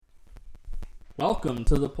Welcome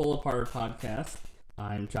to the Pull Apart Podcast.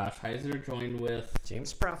 I'm Josh Heiser, joined with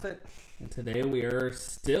James Prophet. And today we are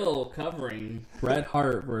still covering Bret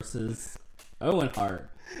Hart versus Owen Hart.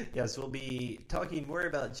 Yes, we'll be talking more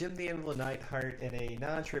about Jim the Anvil Neidhart in a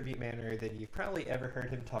non-tribute manner than you've probably ever heard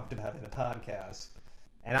him talked about in a podcast.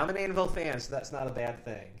 And I'm an Anvil fan, so that's not a bad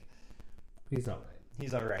thing. He's alright.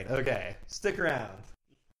 He's alright. Okay, stick around.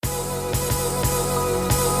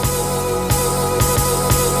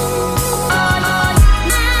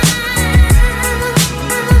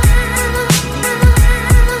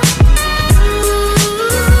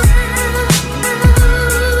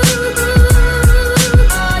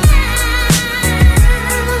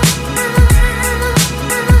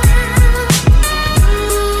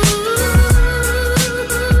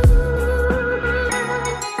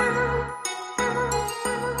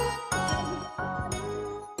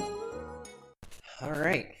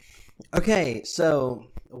 Okay, so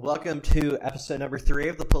welcome to episode number 3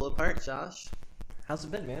 of the Pull Apart. Josh, how's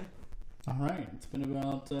it been, man? Alright, it's been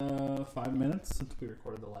about 5 minutes since we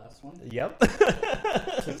recorded the last one. Yep.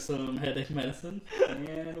 Took some headache medicine,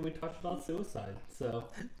 and we talked about suicide, so...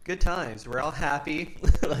 Good times. We're all happy.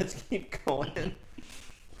 Let's keep going.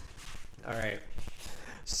 Alright.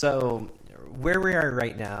 So, where we are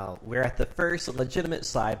right now, we're at the first legitimate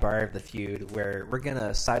sidebar of the feud, where we're going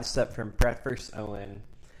to sidestep from Bret vs. Owen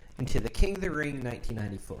into the King of the Ring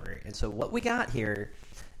 1994. And so what we got here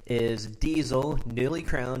is Diesel, newly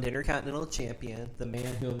crowned Intercontinental Champion, the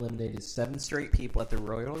man who eliminated 7 straight people at the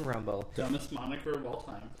Royal Rumble. Dumbest moniker of all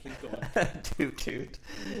time. Keep going. Toot Toot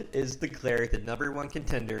is declared the number 1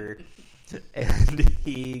 contender, and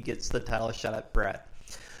he gets the title shot at Bret.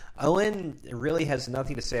 Owen really has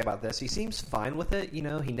nothing to say about this. He seems fine with it. You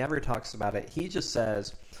know, he never talks about it. He just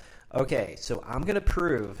says, okay, so I'm going to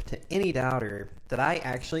prove to any doubter that I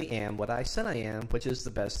actually am what I said I am, which is the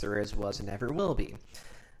best there is, was, and ever will be.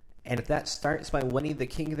 And if that starts by winning the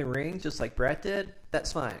King of the Ring, just like Bret did,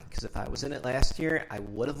 that's fine. Because if I was in it last year, I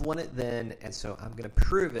would have won it then, and so I'm going to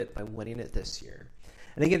prove it by winning it this year.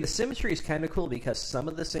 And again, the symmetry is kind of cool because some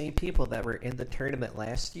of the same people that were in the tournament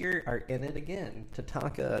last year are in it again.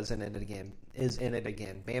 Tatanka is in it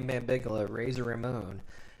again. Bam Bam Bigelow, Razor Ramon.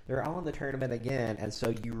 They're all in the tournament again, and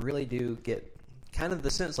so you really do get kind of the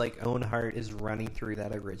sense like Owen Hart is running through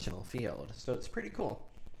that original field. So it's pretty cool.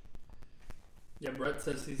 Yeah, Bret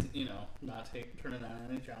says he's, not turning down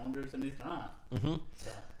any challengers, and he's not. Mm-hmm. So,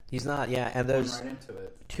 he's not, yeah. And those right into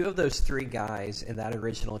it. 2 of those 3 guys in that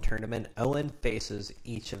original tournament, Owen faces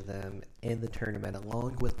each of them in the tournament,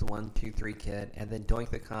 along with the 1, 2, 3 kid, and then Doink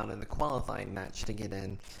the Clown in the qualifying match to get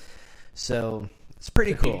in. So it's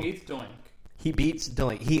pretty cool. He beats Doink. He beats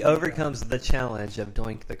Doink. He overcomes the challenge of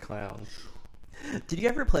Doink the Clown. Did you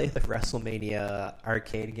ever play the WrestleMania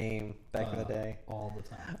arcade game back in the day? All the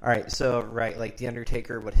time. All right, so, like The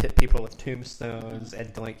Undertaker would hit people with tombstones,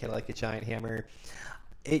 and Doink had, like, a giant hammer.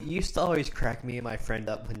 It used to always crack me and my friend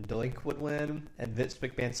up when Doink would win, and Vince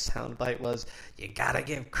McMahon's soundbite was, you gotta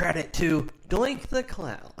give credit to Doink the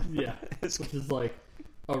Clown. Yeah, which is like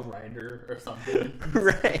a writer or something.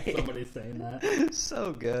 Right. Somebody saying that.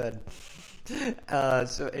 So good.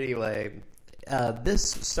 So anyway, this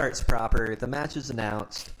starts proper. The match is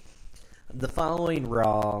announced. The following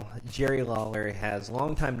Raw, Jerry Lawler has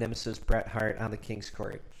longtime nemesis Bret Hart on the King's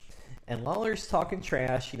Court. And Lawler's talking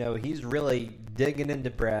trash. He's really digging into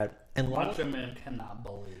Bret. And Macho Man cannot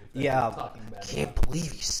believe that he's talking bad. Can't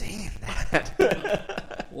believe he's saying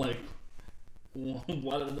that. Like,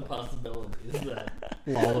 what are the possibilities that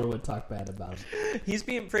Lawler would talk bad about him? He's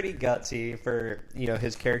being pretty gutsy for,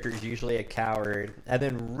 his character is usually a coward. And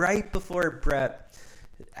then right before Bret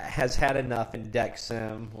has had enough and decks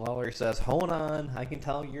him, Lawler says, hold on, I can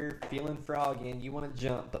tell you're feeling froggy and you want to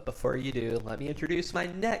jump, but before you do, let me introduce my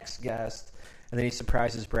next guest. And then he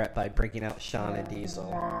surprises Bret by bringing out Shawn and Diesel.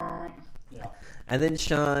 Yeah. And then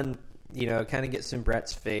Shawn, kind of gets in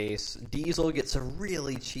Bret's face. Diesel gets a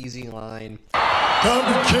really cheesy line. Come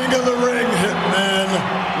to King of the Ring,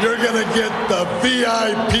 Hitman. You're going to get the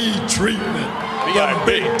VIP treatment from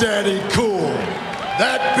Big Daddy Cool.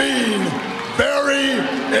 That being very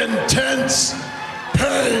intense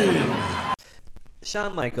pain.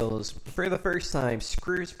 Shawn Michaels, for the first time,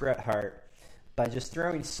 screws Bret Hart by just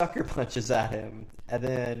throwing sucker punches at him. And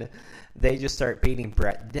then they just start beating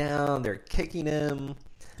Bret down. They're kicking him.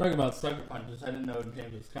 Talking about sucker punches, I didn't know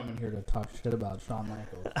James was coming here to talk shit about Shawn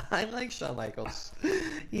Michaels. I like Shawn Michaels.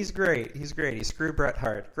 He's great. He screwed Bret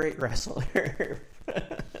Hart. Great wrestler.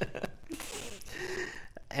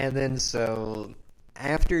 And then so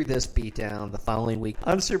after this beatdown, the following week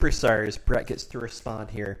on Superstars, Bret gets to respond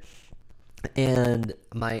here. And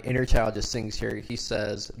my inner child just sings here. He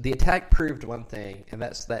says, the attack proved one thing, and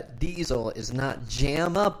that's that Diesel is not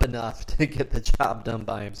jam up enough to get the job done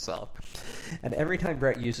by himself. And every time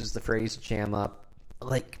Bret uses the phrase jam up,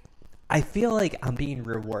 like, I feel like I'm being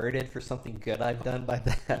rewarded for something good I've done by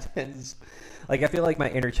that. And, like, I feel like my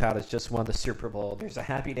inner child has just won the Super Bowl. There's a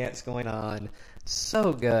happy dance going on.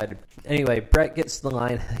 So good. Anyway, Bret gets the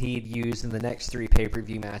line he'd used in the next 3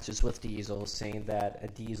 pay-per-view matches with Diesel, saying that a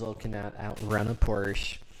Diesel cannot outrun a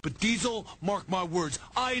Porsche. But Diesel, mark my words,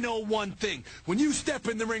 I know one thing. When you step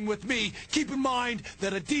in the ring with me, keep in mind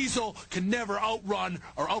that a Diesel can never outrun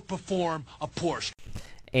or outperform a Porsche.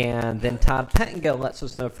 And then Todd Pettengill lets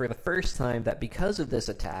us know for the first time that because of this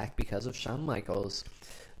attack, because of Shawn Michaels,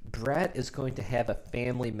 Bret is going to have a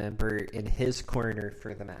family member in his corner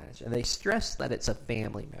for the match. And they stress that it's a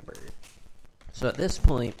family member. So at this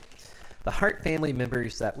point, the Hart family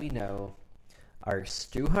members that we know are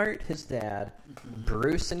Stu Hart, his dad,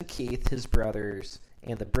 Bruce and Keith, his brothers,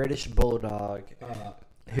 and the British Bulldog,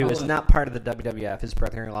 who is not part of the WWF, his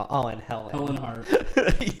brother-in-law. Oh, and Helen. Helen Hart.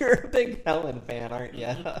 You're a big Helen fan, aren't you?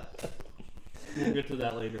 We'll get to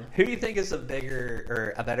that later. Who do you think is a bigger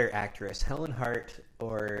or a better actress, Helen Hart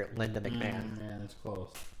or Linda McMahon? Man, it's close.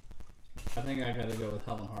 I think I gotta go with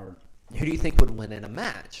Helen Hart. Who do you think would win in a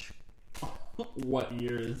match? What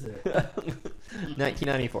year is it?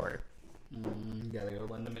 1994. Gotta go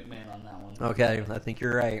Linda McMahon on that one. Okay, I think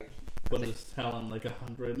you're right. What is Helen, like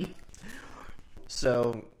 100?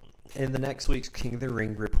 So, in the next week's King of the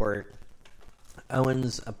Ring report,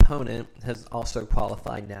 Owen's opponent has also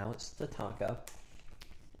qualified now. It's Tatanka.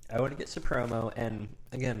 Owen gets a promo, and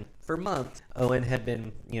again, for months, Owen had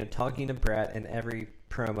been, talking to Bret, and every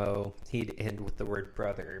promo he'd end with the word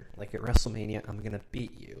brother. Like at WrestleMania, I'm gonna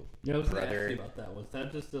beat you, I was gonna brother. ask you about that. Was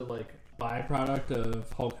that just a byproduct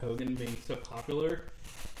of Hulk Hogan being so popular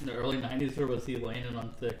in the early 90s, or was he laying it on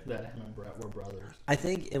thick that him and Bret were brothers? I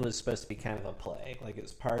think it was supposed to be kind of a play. Like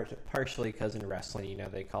it's partially because in wrestling,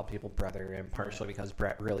 they call people brother, and partially because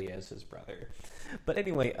Bret really is his brother. But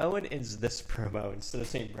anyway, Owen ends this promo, instead of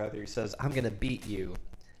saying brother, he says, I'm gonna beat you,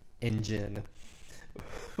 engine.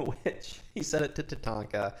 Which he said it to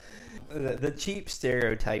Tatanka. The cheap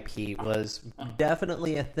stereotype heat was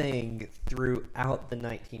definitely a thing throughout the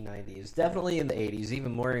 1990s, definitely in the 80s,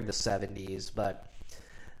 even more in the 70s. But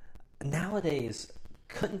nowadays,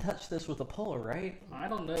 couldn't touch this with a pole, right? I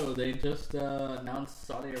don't know. They just announced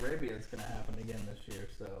Saudi Arabia is going to happen again this year.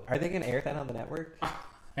 So are they going to air that on the network?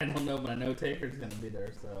 I don't know, but I know Taker's going to be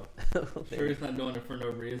there. So I'm sure he's not doing it for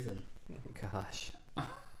no reason. Gosh.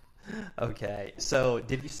 Okay, so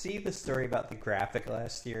did you see the story about the graphic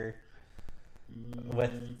last year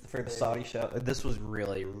for the Saudi show? This was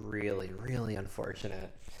really, really, really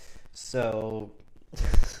unfortunate. So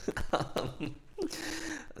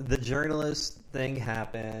the journalist thing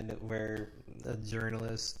happened where a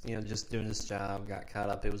journalist, just doing his job, got caught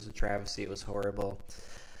up. It was a travesty. It was horrible.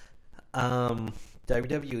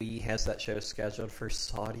 WWE has that show scheduled for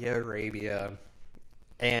Saudi Arabia,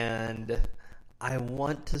 and I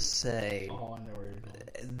want to say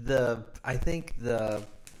I think the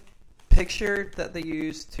picture that they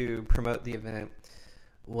used to promote the event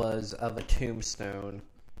was of a tombstone,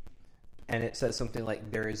 and it says something like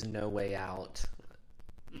 "There is no way out,"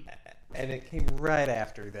 and it came right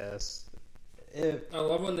after this. I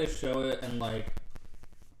love when they show it and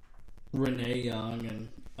Renee Young and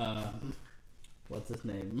what's his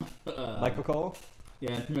name, Michael Cole.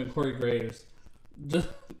 Yeah, and Corey Graves.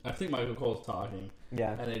 I think Michael Cole's talking.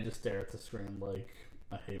 Yeah. And they just stare at the screen like,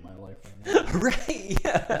 I hate my life right now. Right,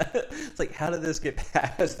 yeah. It's like, how did this get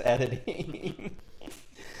past editing?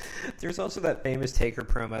 There's also that famous Taker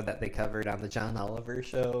promo that they covered on the John Oliver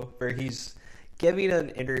show, where he's giving an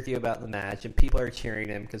interview about the match, and people are cheering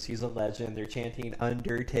him because he's a legend. They're chanting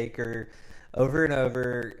Undertaker over and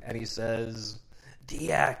over, and he says,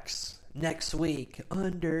 DX, next week,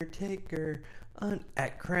 Undertaker,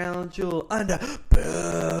 at Crown Jewel,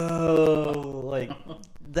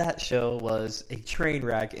 that show was a train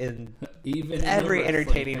wreck in every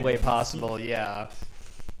entertaining way possible. Yeah.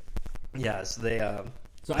 Yes, they.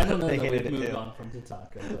 So I don't know that we've moved on from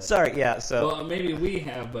Tatanka. Sorry, yeah. So well, maybe we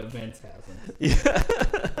have, but Vince hasn't.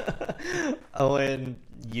 Yeah. Owen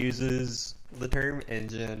uses the term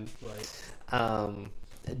engine. Right.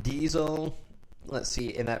 Diesel. Let's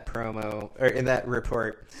see, in that promo, or in that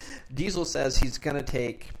report, Diesel says he's going to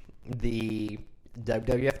take the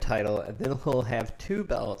WWF title, and then he'll have 2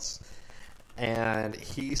 belts, and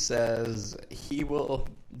he says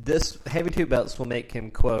having 2 belts will make him,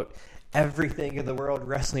 quote, everything in the World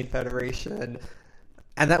Wrestling Federation,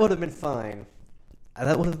 and that would have been fine.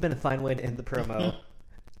 That would have been a fine way to end the promo.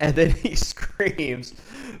 and then he screams,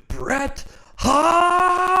 Bret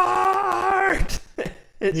Hart!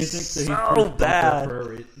 It's so bad.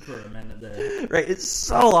 For a minute there. Right, it's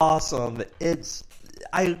so awesome.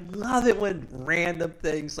 I love it when random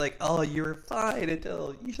things like, oh, you were fine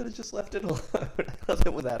until you should have just left it alone. I love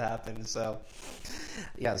it when that happens. So,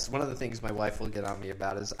 yes, one of the things my wife will get on me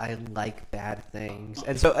about is I like bad things.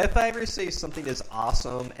 And so if I ever say something is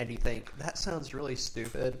awesome and you think, that sounds really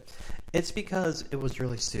stupid, it's because it was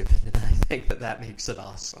really stupid. And I think that makes it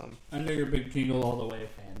awesome. I know you're a big Jingle All the Way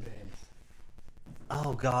fan, James.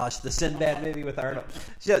 Oh gosh, the Sinbad movie with Arnold.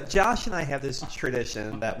 So Josh and I have this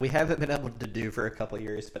tradition that we haven't been able to do for a couple of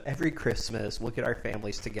years, but every Christmas we'll get our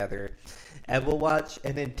families together and we'll watch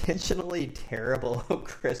an intentionally terrible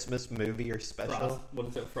Christmas movie or special. What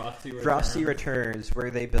is it, Frosty Returns? Frosty Returns, where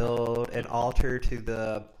they build an altar to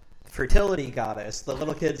the fertility goddess, the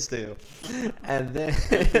little kids do. And then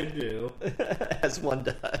as one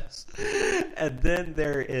does. And then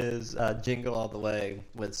there is Jingle All the Way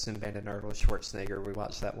with Sinbad and Arnold Schwarzenegger. We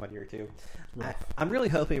watched that one year too. I'm really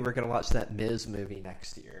hoping we're going to watch that Miz movie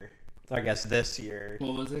next year. I guess this year.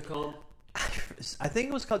 What was it called? I think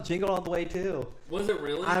it was called Jingle All the Way too. Was it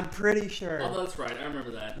really? I'm pretty sure. Oh, that's right. I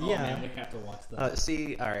remember that. Oh, yeah. Man, we have to watch that.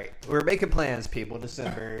 See, all right. We're making plans, people,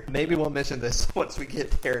 December. Maybe we'll mention this once we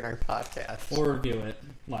get there in our podcast. Or review it.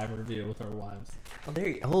 Live review with our wives. Oh, there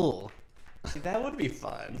you go. See, that would be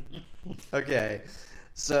fun. Okay.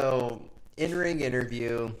 So, in-ring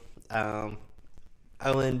interview.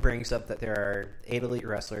 Owen brings up that there are 8 elite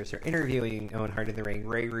wrestlers who are interviewing Owen Hart in the ring.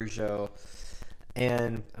 Ray Rougeau.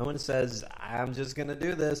 And Owen says, I'm just going to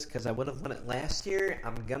do this because I would have won it last year.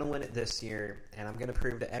 I'm going to win it this year. And I'm going to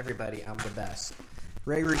prove to everybody I'm the best.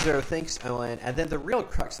 Ray Rougeau thanks Owen. And then the real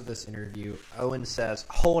crux of this interview, Owen says,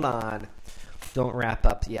 hold on. Don't wrap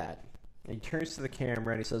up yet. And he turns to the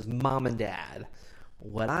camera and he says, Mom and Dad,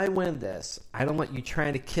 when I win this, I don't want you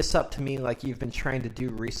trying to kiss up to me like you've been trying to do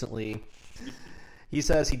recently. He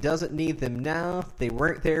says he doesn't need them now. They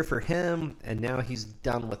weren't there for him, and now he's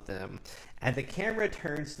done with them. And the camera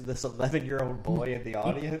turns to this 11-year-old boy in the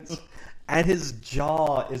audience, and his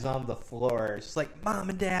jaw is on the floor. It's like, Mom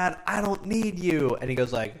and Dad, I don't need you. And he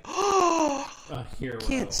goes like, oh,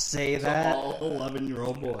 can't say that. All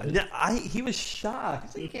 11-year-old boy. No, he was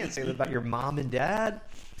shocked. You can't say that about your mom and dad.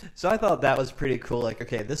 So I thought that was pretty cool. Like,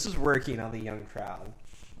 okay, this is working on the young crowd.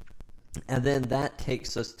 And then that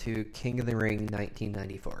takes us to King of the Ring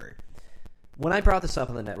 1994. When I brought this up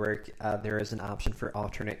on the network, there is an option for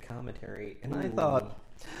alternate commentary, and I thought,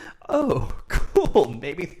 oh, cool.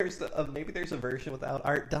 Maybe there's a version without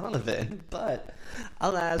Art Donovan. But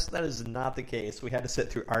alas, that is not the case. We had to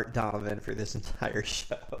sit through Art Donovan for this entire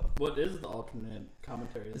show. What is the alternate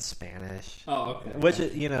commentary? It's Spanish. Oh, okay. Which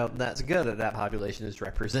is, that's good that population is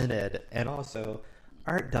represented, and also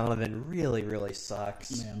Art Donovan really, really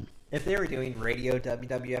sucks. Man. If they were doing radio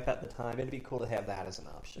WWF at the time, it'd be cool to have that as an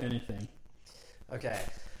option. Anything. Okay.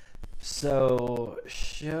 So,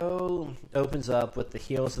 show opens up with the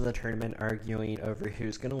heels of the tournament arguing over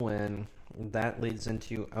who's going to win. That leads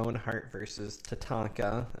into Owen Hart versus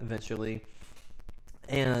Tatanka, eventually.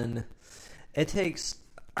 And it takes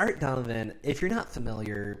Art Donovan, if you're not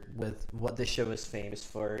familiar with what this show is famous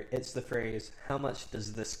for, it's the phrase, how much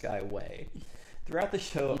does this guy weigh? Throughout the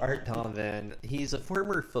show, Art Donovan, he's a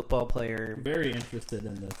former football player. Very interested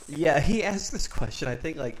in this. Yeah, he asked this question, I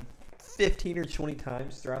think, like 15 or 20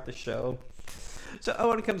 times throughout the show. So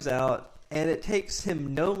Owen comes out, and it takes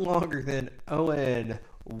him no longer than Owen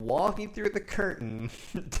walking through the curtain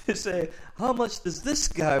to say, how much does this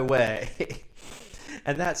guy weigh?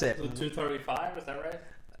 And that's it. So 235, is that right?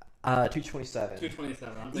 227.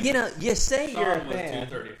 227. You say Sean you're a was fan.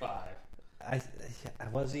 235.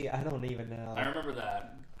 Was he? I don't even know. I remember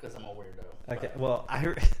that because I'm a weirdo. Okay, well,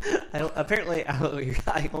 I apparently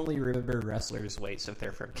I only remember wrestlers' weights if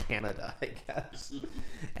they're from Canada, I guess.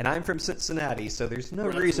 And I'm from Cincinnati, so there's no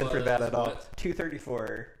reason for that at all.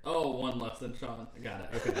 234. Oh, one less than Sean. Got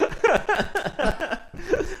it. Okay.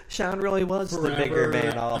 Sean really was the bigger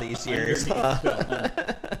man all these years. I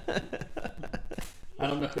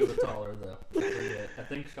don't know who was taller though. I forget. I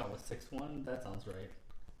think Sean was 6'1". That sounds right.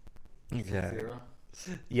 Okay. 6'0".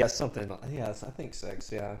 Yeah, something. Yes, I think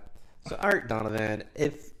 6. Yeah. So Art Donovan,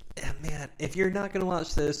 if you're not gonna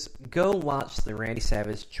watch this, go watch the Randy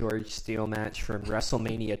Savage George Steele match from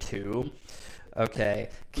WrestleMania 2. Okay,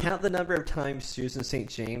 count the number of times Susan St.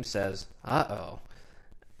 James says "uh-oh,"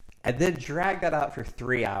 and then drag that out for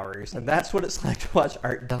 3 hours, and that's what it's like to watch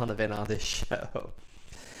Art Donovan on this show.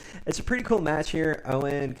 It's a pretty cool match here.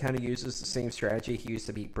 Owen kind of uses the same strategy he used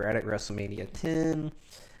to beat Bret at WrestleMania 10.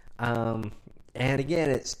 And again,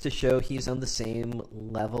 it's to show he's on the same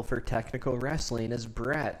level for technical wrestling as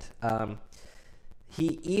Bret.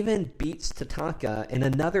 He even beats Tatanka in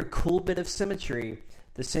another cool bit of symmetry,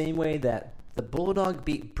 the same way that the Bulldog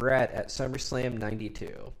beat Bret at SummerSlam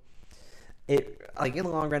 92. It, like, in the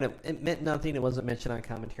long run, it meant nothing. It wasn't mentioned on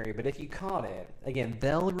commentary. But if you caught it, again,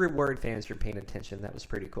 they'll reward fans for paying attention. That was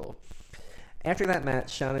pretty cool. After that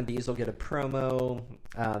match, Shawn and Diesel get a promo.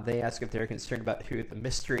 They ask if they're concerned about who the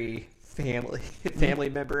mystery family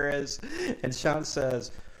member is. And Shawn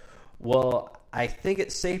says, well, I think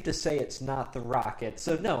it's safe to say it's not The Rocket.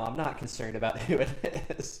 So, no, I'm not concerned about who it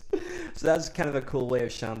is. So that's kind of a cool way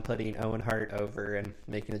of Shawn putting Owen Hart over and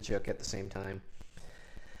making a joke at the same time.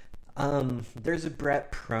 There's a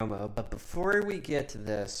Bret promo, but before we get to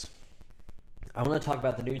this, I want to talk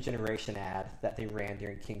about the New Generation ad that they ran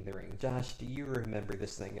during King of the Ring. Josh, do you remember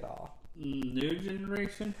this thing at all? New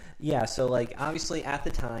Generation? Yeah, so, like, obviously at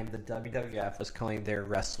the time, the WWF was calling their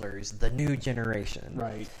wrestlers the New Generation.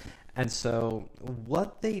 Right. And so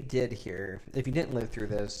what they did here, if you didn't live through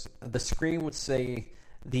this, the screen would say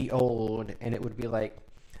the old, and it would be like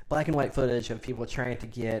black and white footage of people trying to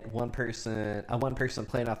get one person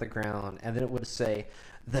playing off the ground, and then it would say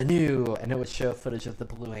the new, and it would show footage of the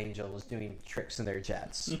Blue Angels doing tricks in their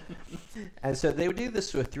jets. And so they would do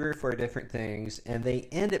this with 3 or 4 different things, and they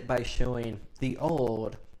end it by showing the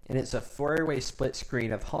old, and it's a 4-way split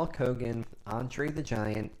screen of Hulk Hogan, Andre the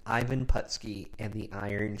Giant, Ivan Putski, and the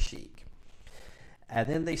Iron Sheik. And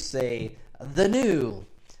then they say the new,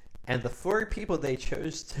 and the 4 people they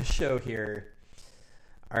chose to show here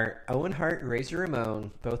are Owen Hart and Razor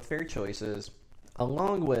Ramon, both fair choices,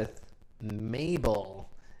 along with Mabel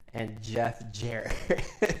and Jeff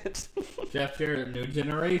Jarrett. Jeff Jarrett, New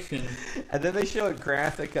Generation. And then they show a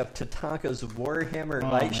graphic of Tatanka's Warhammer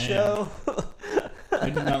light show. I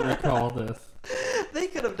do not recall this. They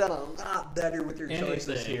could have done a lot better with your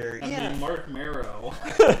choices here. I mean, Mark Marrow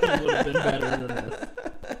would have been better than this.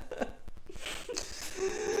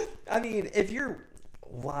 I mean, if you're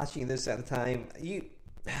watching this at the time, you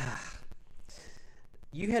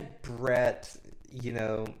had Bret,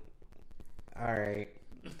 all right.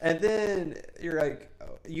 And then you're like,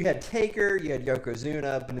 you had Taker, you had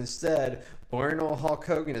Yokozuna, but instead, Arnold Hulk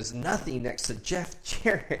Hogan is nothing next to Jeff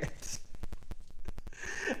Jarrett.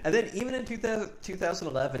 And then even in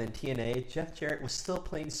 2011 in TNA, Jeff Jarrett was still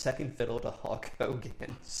playing second fiddle to Hulk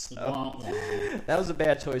Hogan. So that was a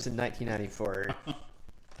bad choice in 1994.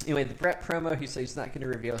 Anyway, the Bret promo, he says he's not going to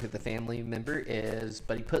reveal who the family member is,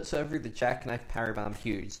 but he puts over the jackknife powerbomb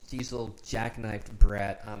huge. Diesel jackknifed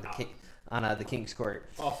Bret on the King's Court.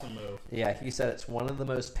 Awesome move. Yeah, he said it's one of the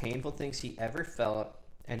most painful things he ever felt,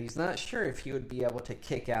 and he's not sure if he would be able to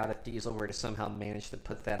kick out if Diesel were to somehow manage to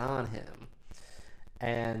put that on him.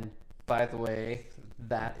 And, by the way,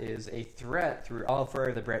 that is a threat through all 4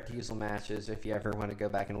 of the Bret Diesel matches. If you ever want to go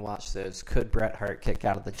back and watch those, could Bret Hart kick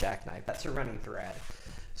out of the jackknife? That's a running thread.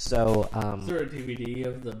 So, is there a DVD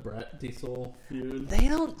of the Bret Diesel feud? They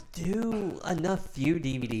don't do enough feud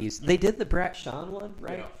DVDs. They did the Bret Shawn one,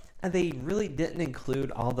 right? Yeah. And they really didn't include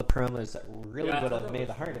all the promos that really would have made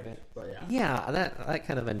the heart of it. But yeah, that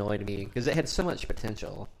kind of annoyed me because it had so much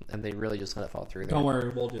potential, and they really just let it fall through there. Don't worry,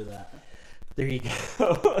 we'll do that. There you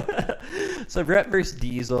go. So Bret vs.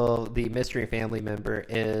 Diesel, the mystery family member,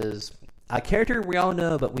 is a character we all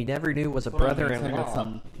know, but we never knew was a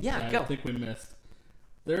brother-in-law. Yeah, go. I think we missed.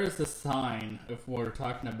 There is a sign, if we're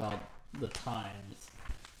talking about the times,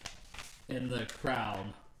 in the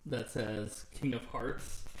crowd that says King of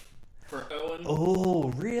Hearts for Owen.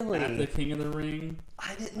 Oh, really? At the King of the Ring.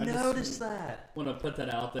 I didn't notice that. I want to put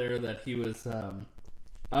that out there that he was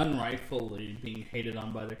unrightfully being hated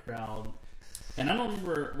on by the crowd. And I don't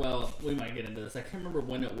remember, well, we might get into this. I can't remember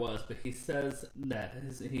when it was, but he says that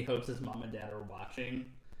he hopes his mom and dad are watching.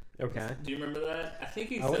 Okay. Do you remember that? I think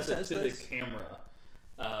he says it to the camera.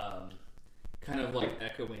 Kind of like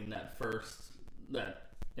echoing that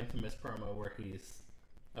infamous promo where he's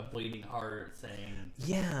a bleeding heart saying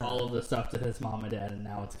all of the stuff to his mom and dad, and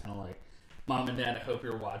now it's kind of like, Mom and Dad, I hope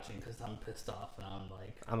you're watching because I'm pissed off and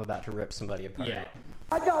I'm about to rip somebody apart. Yeah.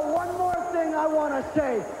 I got one more thing I want to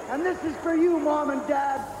say, and this is for you, Mom and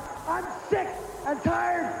Dad. I'm sick and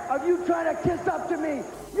tired of you trying to kiss up to me.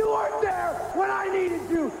 You weren't there when I needed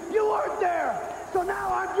you. You weren't there. So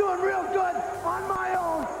now I'm doing real good on my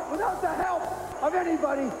own without the help of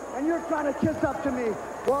anybody, and you're trying to kiss up to me.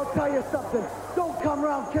 Well, I'll tell you something. Don't come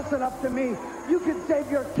around kissing up to me. You can save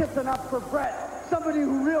your kissing up for Bret, somebody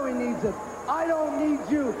who really needs it. I don't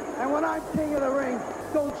need you, and when I'm King of the Ring,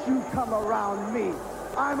 don't you come around me.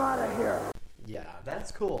 I'm out of here. Yeah,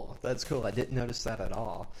 that's cool. That's cool. I didn't notice that at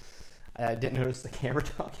all. I didn't notice the camera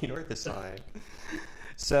talking or the sign.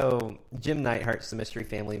 So, Jim Neidhart's the mystery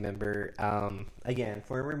family member. Again,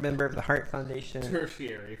 former member of the Hart Foundation.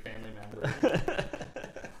 Tertiary family member.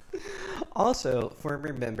 Also,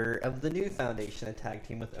 former member of the new foundation, a tag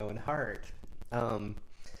team with Owen Hart. And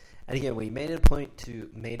again, we made it a point to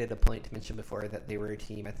mention before that they were a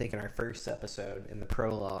team, I think in our first episode in the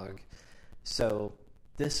prologue. So,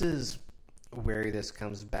 this is where this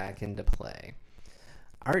comes back into play.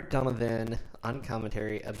 Art Donovan, on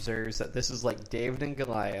commentary, observes that this is like David and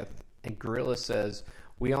Goliath, and Gorilla says,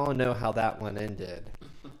 "We all know how that one ended,"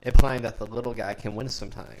 implying that the little guy can win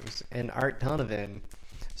sometimes. And Art Donovan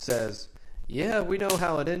says, "Yeah, we know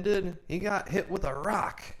how it ended. He got hit with a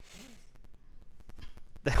rock."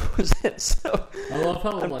 That was it. So I love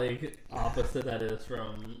how opposite that is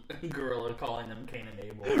from Gorilla calling them Cain and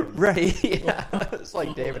Abel. Right, yeah. It's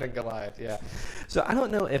like David and Goliath, yeah. So I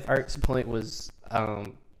don't know if Art's point was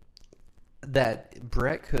that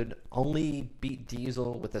Bret could only beat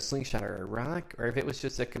Diesel with a slingshot or a rock, or if it was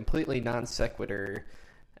just a completely non sequitur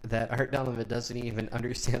that Art Donovan doesn't even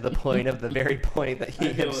understand the point of the very point that he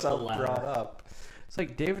himself brought up. It's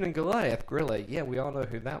like David and Goliath, Gorilla. Yeah, we all know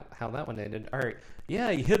how that one ended. Art, yeah,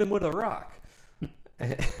 you hit him with a rock.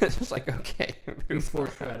 It's just like, okay. He's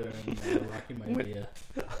foreshadowing Rocky Maivia.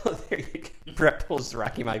 Oh, there you go. Bret pulls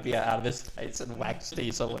Rocky Maivia out of his tights and whacks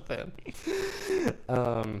Diesel with him.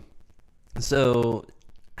 So,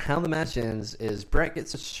 how the match ends is Bret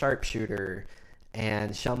gets a sharpshooter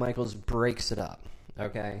and Shawn Michaels breaks it up.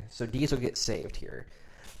 Okay? So, Diesel gets saved here.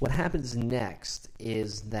 What happens next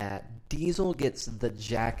is that Diesel gets the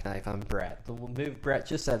jackknife on Bret. The move Bret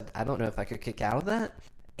just said, I don't know if I could kick out of that.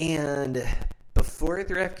 And before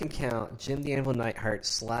the ref can count, Jim the Anvil Neidhart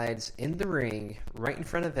slides in the ring right in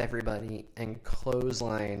front of everybody and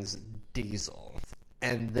clotheslines Diesel.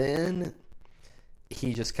 And then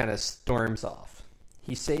he just kind of storms off.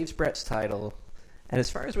 He saves Bret's title. And as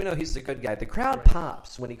far as we know, he's the good guy. The crowd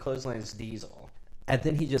pops when he clotheslines Diesel. And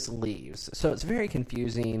then he just leaves. So it's very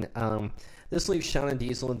confusing. This leaves Shawn and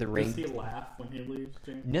Diesel in the ring. Does he laugh when he leaves,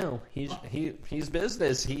 James? No, he's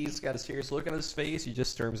business. He's got a serious look on his face. He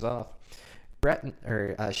just storms off.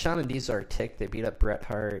 Shawn and Diesel are ticked. They beat up Bret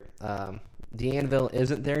Hart. The Anvil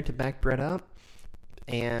isn't there to back Bret up.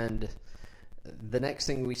 And the next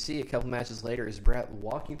thing we see a couple matches later is Bret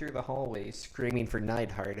walking through the hallway screaming for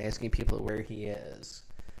Neidhart, asking people where he is.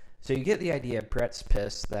 So you get the idea. Bret's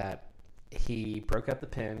pissed that he broke up the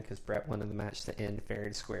pin because Bret wanted the match to end fair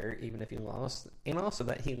and square, even if he lost, and also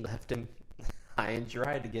that he left him high and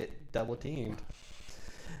dry to get double teamed.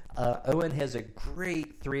 Owen has a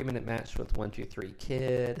great 3-minute match with 1-2-3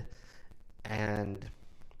 Kid, and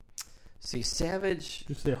see Savage. Did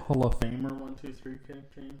you say Hall of Famer 1-2-3 Kid,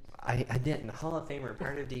 James? I didn't. Hall of Famer,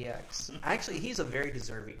 part of DX. Actually, he's a very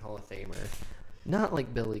deserving Hall of Famer, not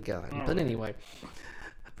like Billy Gunn, but anyway.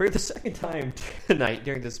 For the second time tonight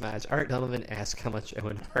during this match, Art Donovan asks how much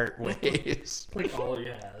Owen Hart weighs. Like all he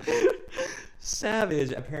has.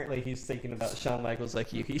 Savage, apparently he's thinking about Shawn Michaels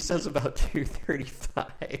like you. He says about 235.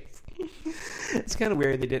 It's kind of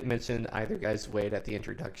weird they didn't mention either guy's weight at the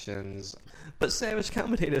introductions. But Savage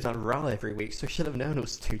commentated on Raw every week, so should have known it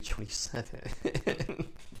was 227.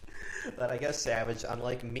 But I guess Savage,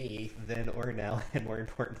 unlike me, then or now, had more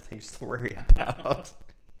important things to worry about.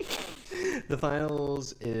 The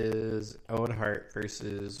finals is Owen Hart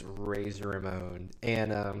versus Razor Ramon.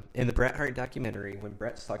 And in the Bret Hart documentary, when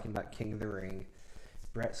Bret's talking about King of the Ring,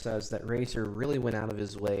 Bret says that Razor really went out of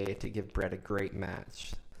his way to give Bret a great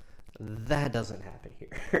match. That doesn't happen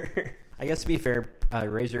here. I guess to be fair,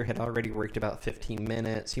 Razor had already worked about 15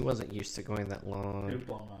 minutes. He wasn't used to going that long.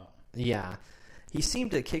 Yeah. He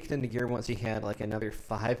seemed to kick it into gear once he had like another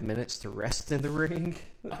 5 minutes to rest in the ring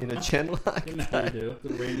in a chin lock. You know how you do.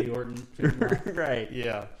 The Randy Orton chin lock. Right,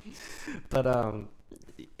 yeah. But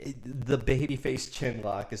the babyface chin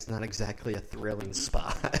lock is not exactly a thrilling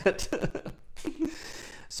spot.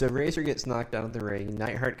 So Razor gets knocked out of the ring.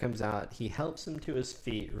 Neidhart comes out. He helps him to his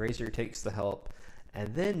feet. Razor takes the help.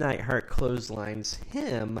 And then Neidhart clotheslines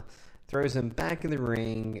him, throws him back in the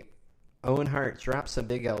ring. Owen Hart drops a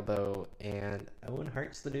big elbow, and Owen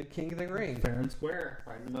Hart's the new King of the Ring. Fair and square,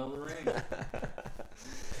 right in the middle of the ring.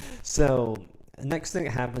 So, the next thing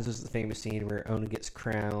that happens is the famous scene where Owen gets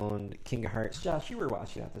crowned King of Hearts. Josh, you were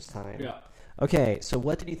watching at this time. Yeah. Okay, so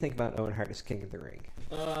what did you think about Owen Hart as King of the Ring?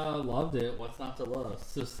 Loved it. What's not to love?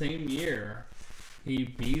 So, same year, he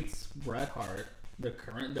beats Bret Hart, the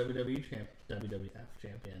current WWF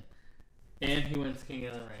champion, and he wins King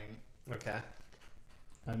of the Ring. Okay.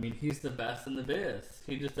 I mean, he's the best in the biz.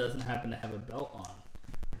 He just doesn't happen to have a belt on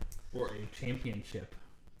or a championship.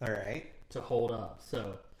 All right. To hold up.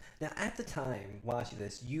 So Now, at the time watching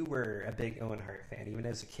this, you were a big Owen Hart fan, even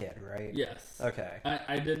as a kid, right? Yes. Okay.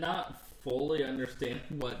 I did not fully understand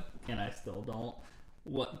and I still don't,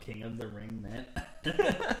 what King of the Ring meant.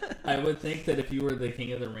 I would think that if you were the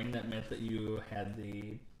King of the Ring, that meant that you had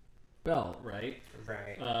the belt, right?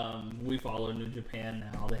 Right. We follow New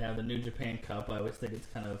Japan now. They have the New Japan Cup. I always think it's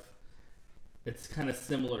kind of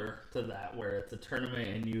similar to that, where it's a tournament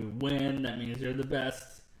and you win. That means you're the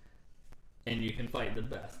best, and you can fight the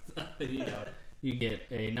best. You get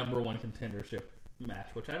a number one contendership match,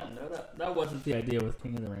 which I don't know. That wasn't the idea with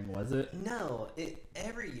King of the Ring, was it? No,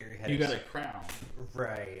 every year had you got a crown,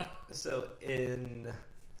 right? So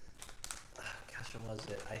what was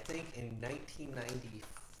it? I think in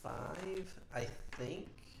 1995,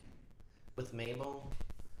 with Mabel,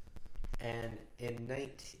 and in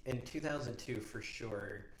 2002 for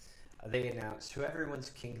sure, they announced whoever wins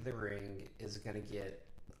King of the Ring is going to get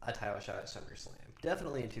a title shot at SummerSlam.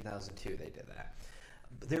 Definitely in 2002 they did that.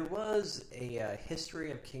 There was a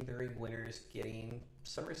history of King of the Ring winners getting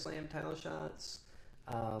SummerSlam title shots.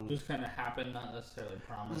 Just kind of happened, not necessarily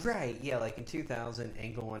promised. Right, yeah, like in 2000,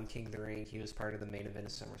 Angle won King of the Ring. He was part of the main event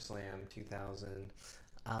of SummerSlam 2000.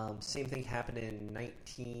 Same thing happened in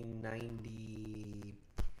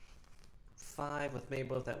 1995 with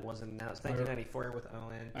Mabel, that wasn't announced. 1994 with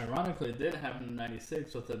Owen. Ironically, it did happen in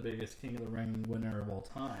 96 with the biggest King of the Ring winner of all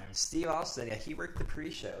time. Steve Austin, yeah, he worked the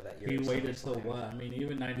pre-show that year. He waited till what? I mean,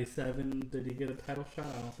 even 97, did he get a title shot?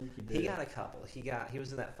 I don't think he did. He got a couple. He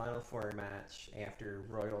was in that Final Four match after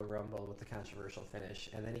Royal Rumble with the controversial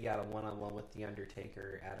finish, and then he got a one-on-one with The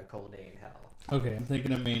Undertaker at A Cold Day in Hell. Okay, I'm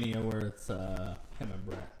thinking of Mania where it's him and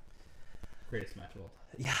Bret. Greatest match of all time.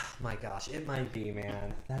 Yeah, my gosh, it might be,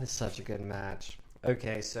 man. That is such a good match.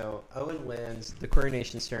 Okay, so Owen wins the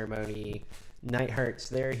coronation ceremony. Neidhart's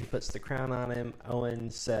there. He puts the crown on him.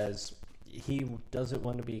 Owen says he doesn't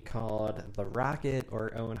want to be called the Rocket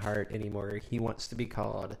or Owen Hart anymore. He wants to be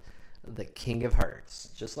called the King of Hearts,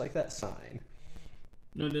 just like that sign.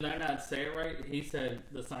 No, did I not say it right? He said,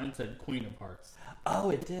 the sign said Queen of Hearts. Oh,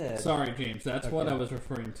 it did. Sorry, James. That's what I was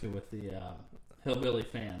referring to with the hillbilly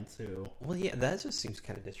fans who... Well, yeah, that just seems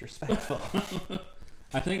kind of disrespectful.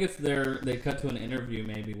 I think it's they cut to an interview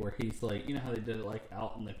maybe where he's like, you know how they did it like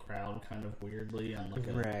out in the crowd kind of weirdly on like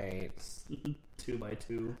a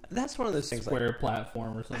 2x2. That's one of those things, square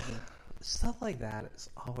platform or something. Stuff like that is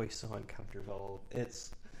always so uncomfortable.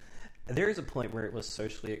 There is a point where it was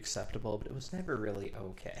socially acceptable, but it was never really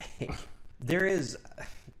okay. There is...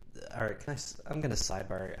 All right, I'm going to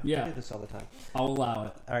sidebar. I do this all the time. I'll allow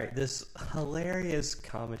it. All right, this hilarious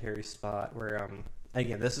commentary spot where,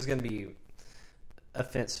 again, this is going to be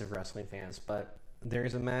offensive wrestling fans, but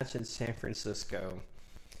there's a match in San Francisco,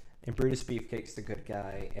 and Brutus Beefcake's the good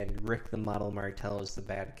guy, and Rick the Model Martel is the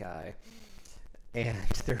bad guy, and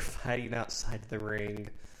they're fighting outside the ring,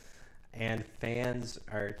 and fans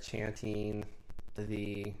are chanting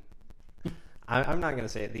the... I'm not going to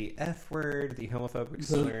say it. The F word, the homophobic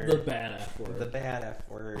slur. The bad F word. The bad F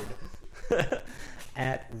word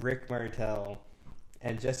at Rick Martel.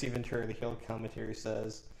 And Jesse Ventura, the heel commentary,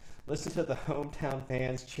 says, listen to the hometown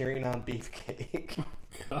fans cheering on Beefcake.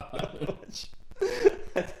 Oh, God. Which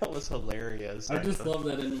I thought was hilarious. I just love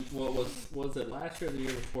that in, what was it last year or the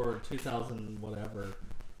year before, 2000 whatever,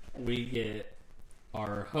 we get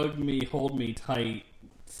our hug me, hold me tight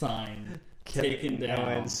sign taken down.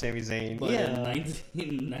 And Sami Zayn. But in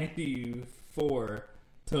 1994,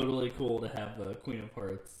 totally cool to have the Queen of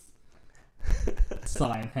Hearts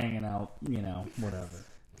sign hanging out, whatever.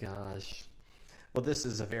 Gosh. Well, this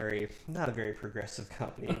is not a very progressive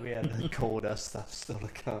company. We had the Goldust stuff still to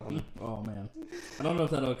come. Oh, man. I don't know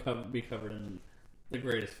if that'll be covered in the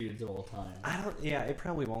greatest feuds of all time. It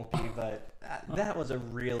probably won't be, but that was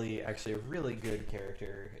actually a really good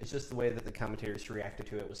character. It's just the way that the commentators reacted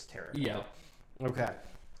to it was terrible. Yeah. Okay.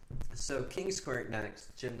 So, King's Court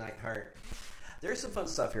next, Jim Neidhart. There's some fun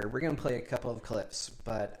stuff here. We're going to play a couple of clips,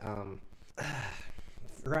 but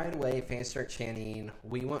right away, fans start chanting,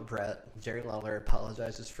 "We want Bret." Jerry Lawler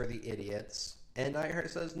apologizes for the idiots, and Neidhart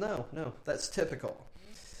says, no, that's typical.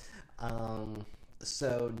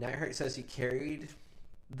 So, Neidhart says he carried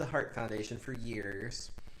the Hart Foundation for years.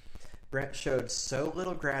 Bret showed so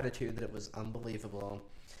little gratitude that it was unbelievable.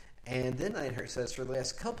 And then Neidhart says for the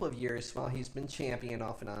last couple of years, while he's been champion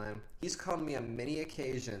off and on, he's called me on many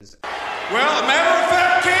occasions. Well, as a matter of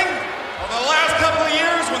fact, King, over the last couple of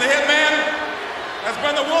years, when the Hitman has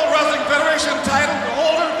been the World Wrestling Federation title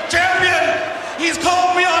holder, champion, he's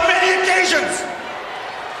called me on many occasions.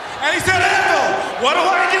 And he said, Anvil, what do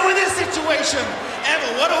I do in this situation?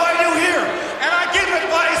 Anvil, what do I do here? And I give him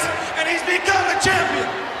advice, and he's become the champion.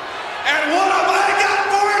 And what have I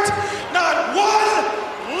got for it?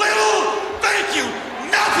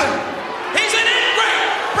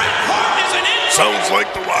 Sounds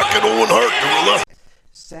like the Rockin' Owen Hart gorilla.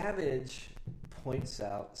 Savage points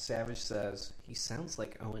out, Savage says, he sounds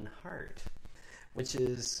like Owen Hart. Which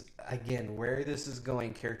is, again, where this is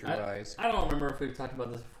going character-wise. I don't remember if we've talked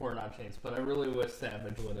about this before or not, James, but I really wish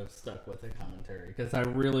Savage would have stuck with the commentary, because I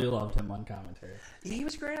really loved him on commentary. He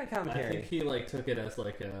was great on commentary. I think he took it as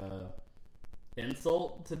a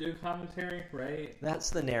insult to do commentary, right? That's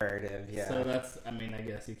the narrative, yeah. So that's, I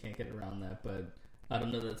guess you can't get around that, but I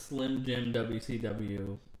don't know that Slim Jim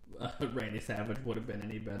WCW Randy Savage would have been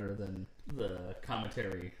any better than the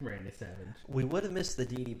commentary Randy Savage. We would have missed the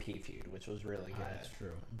DDP feud, which was really good. That's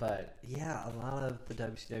true. But yeah, a lot of the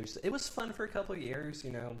WCW, it was fun for a couple of years,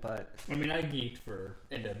 but I geeked for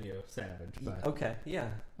NWO Savage, but okay, yeah.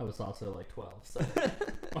 I was also 12, so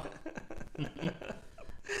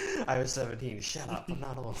I was 17. Shut up, I'm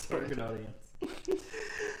not old. Target audience.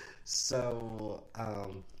 So,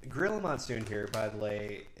 Gorilla Monsoon here, by the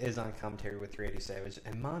way, is on commentary with Randy Savage.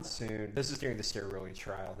 And Monsoon, this is during the steroid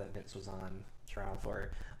trial that Vince was on trial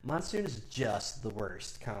for. Monsoon is just the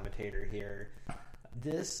worst commentator here.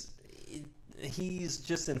 He's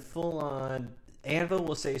just in full on, Anvil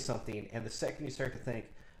will say something, and the second you start to think,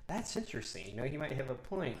 that's interesting, he might have a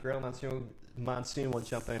point, Gorilla Monsoon will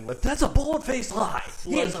jump in with, that's a bold-faced lie.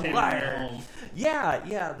 He's a liar.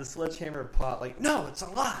 Yeah, the sledgehammer plot, no, it's a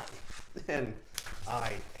lie. And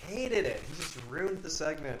I hated it. He just ruined the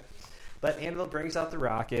segment. But Anvil brings out the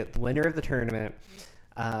Rocket, the winner of the tournament.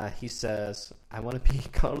 He says, I want to be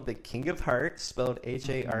called the King of Hearts, spelled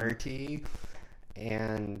H-A-R-T.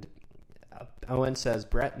 And Owen says,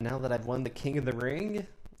 Bret, now that I've won the King of the Ring,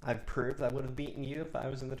 I've proved I would have beaten you if I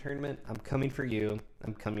was in the tournament. I'm coming for you.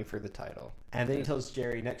 I'm coming for the title. And then he tells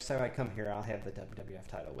Jerry, next time I come here, I'll have the WWF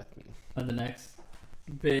title with me. And the next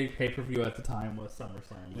big pay-per-view at the time was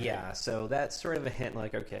SummerSlam. Right? Yeah, so that's sort of a hint,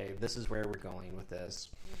 okay, this is where we're going with this.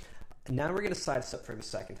 Now we're going to sidestep for the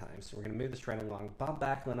second time, so we're going to move this right along. Bob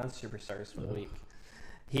Backlund on Superstars for the week.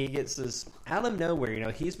 He gets this out of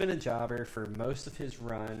nowhere. He's been a jobber for most of his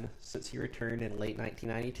run since he returned in late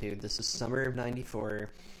 1992. This is summer of 94.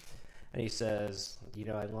 And he says,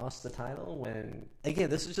 I lost the title when... Again,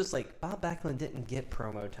 this is just Bob Backlund didn't get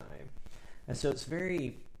promo time. And so it's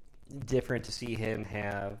very different to see him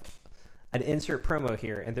have an insert promo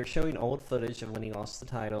here. And they're showing old footage of when he lost the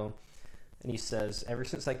title. And he says, ever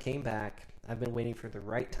since I came back, I've been waiting for the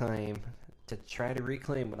right time to try to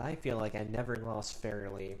reclaim what I feel like I never lost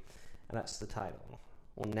fairly. And that's the title.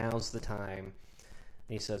 Well, now's the time. And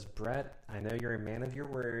he says, Bret, I know you're a man of your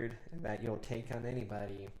word and that you'll take on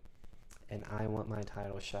anybody. And I want my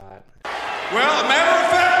title shot. Well, a matter of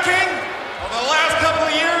fact, King, over the last couple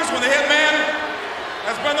of years when the Hitman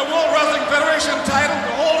has been the World Wrestling Federation title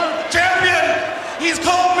holder, champion, he's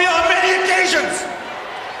called me on many occasions.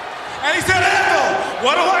 And he said, Anvil,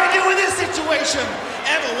 what do I do in this situation?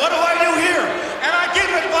 Anvil, what do I do here? And I give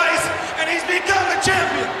him advice, and he's become the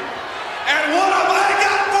champion. And what have I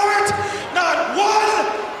got for it? Not one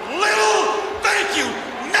little thank you,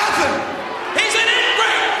 nothing. He's an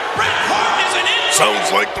ingrate. Bret Hart is an ingrate. Sounds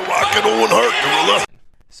like the Rockin' Owen Hart gorilla.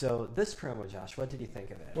 So this promo, Josh, what did you think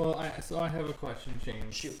of it? Well, I have a question,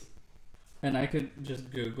 James. Shoot. And I could just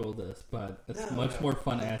Google this, but it's much more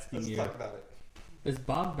fun asking you. Let's talk about it. Is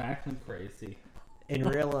Bob Backlund crazy? In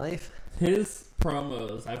real life? His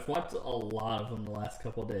promos, I've watched a lot of them the last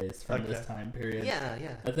couple of days from this time period. Yeah.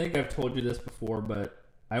 I think I've told you this before, but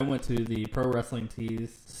I went to the Pro Wrestling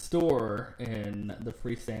Tees store in the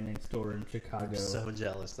freestanding store in Chicago. I'm so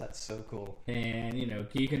jealous. That's so cool. And,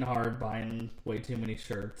 geeking hard, buying way too many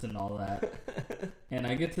shirts and all that. And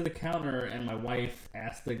I get to the counter, and my wife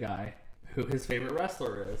asked the guy who his favorite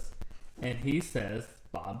wrestler is. And he says,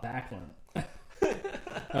 Bob Backlund.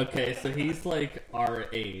 Okay, so he's our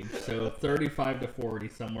age, so 35 to 40,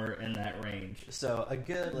 somewhere in that range. So a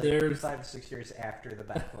good 5 to 6 years after the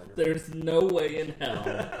Backlund. There's no way in hell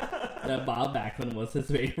that Bob Backlund was his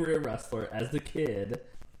favorite wrestler as a kid.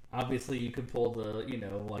 Obviously, you could pull the,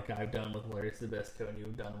 like I've done with Larry Zbyszko and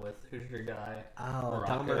you've done with Who's Your Guy? Oh,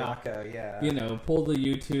 Tom Morocco, yeah. Pull the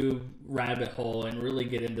YouTube rabbit hole and really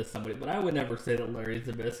get into somebody. But I would never say that Larry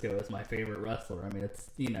Zbyszko is my favorite wrestler. It's,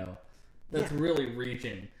 that's really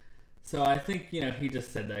reaching. So I think, he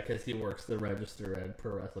just said that because he works the register at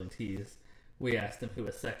Pro Wrestling Tees. We asked him who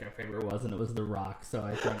his second favorite was, and it was The Rock. So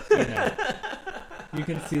I think, you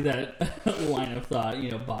can see that line of thought,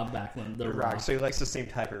 Bob Backlund, The Rock. So he likes the same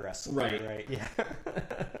type of wrestling. Right. Yeah.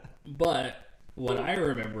 But what I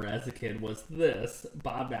remember as a kid was this,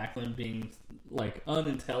 Bob Backlund being,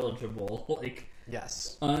 unintelligible,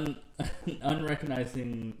 yes.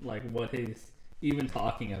 Unrecognizing, what he's even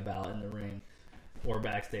talking about in the ring. or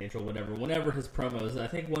backstage or whatever, whenever his promos, I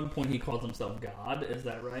think one point he calls himself God. Is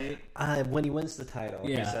that right? When he wins the title,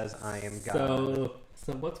 he says, "I am God."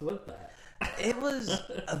 So what's with that? It was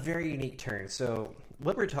a very unique turn. So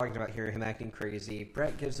what we're talking about here, him acting crazy,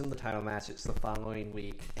 Bret gives him the title match. It's the following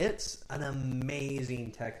week. It's an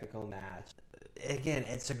amazing technical match. Again,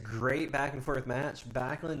 it's a great back and forth match.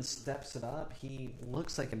 Backlund steps it up. He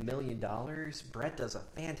looks like $1 million. Bret does a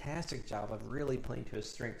fantastic job of really playing to his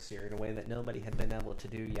strengths here in a way that nobody had been able to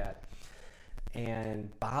do yet. And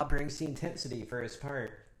Bob brings the intensity for his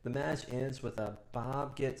part. The match ends with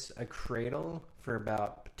Bob gets a cradle for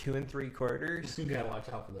about 2 3/4. You gotta watch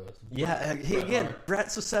out for those. Yeah,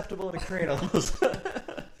 Bret's susceptible to cradles.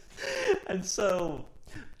 And so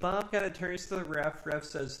Bob kind of turns to the ref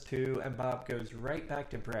says 2, and Bob goes right back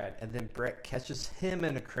to Bret, and then Bret catches him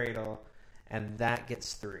in a cradle, and that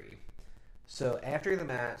gets 3. So after the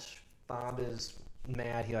match, Bob is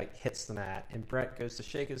mad. He hits the mat, and Bret goes to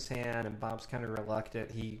shake his hand, and Bob's kind of reluctant.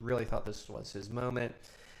 He really thought this was his moment,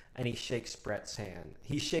 and he shakes Bret's hand.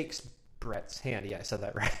 Yeah, I said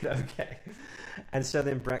that right. Okay. And so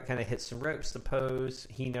then Bret kind of hits some ropes to pose.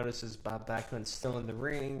 He notices Bob Backlund's still in the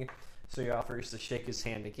ring, so he offers to shake his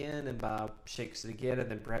hand again, and Bob shakes it again,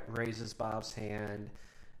 and then Bret raises Bob's hand.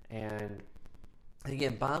 And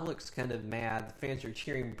again, Bob looks kind of mad. The fans are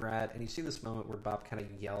cheering Bret, and you see this moment where Bob kind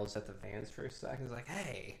of yells at the fans for a second. He's like,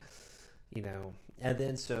 "Hey!" And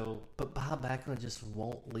then but Bob Backlund just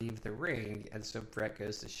won't leave the ring, and so Bret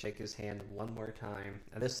goes to shake his hand one more time.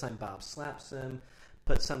 And this time Bob slaps him,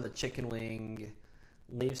 puts on the chicken wing,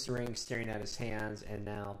 leaves the ring staring at his hands, and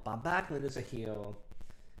now Bob Backlund is a heel.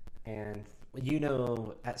 And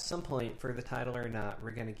at some point, for the title or not,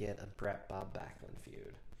 we're going to get a Bret-Bob Backlund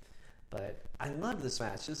feud. But I love this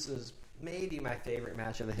match. This is maybe my favorite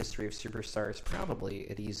match in the history of Superstars. Probably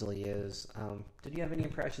it easily is. Did you have any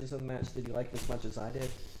impressions of the match? Did you like it as much as I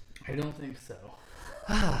did? I don't think so.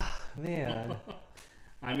 Man.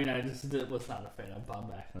 I mean, I just was not a fan of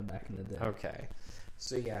Bob Backlund back in the day. Okay.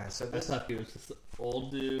 So yeah, I thought he was just an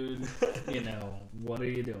old dude, what are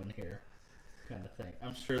you doing here? Kind of thing.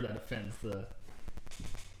 I'm sure that offends the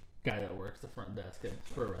guy that works the front desk at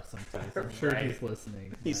Pro Wrestling Tees. I'm sure he's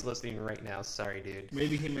listening. He's listening right now. Sorry, dude.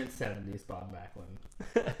 Maybe he meant 70s Bob Backlund.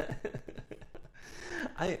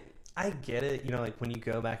 I get it. When you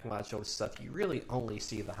go back and watch old stuff, you really only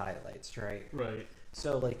see the highlights, right? Right.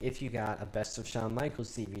 So, if you got a Best of Shawn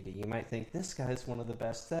Michaels DVD, you might think, this guy's one of the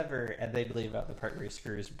best ever, and they'd leave out the part where he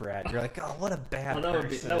screws Bret. You're like, oh, what a bad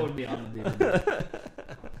person. That would be on the DVD.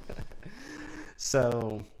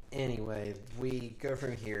 So, anyway, we go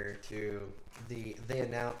from here to they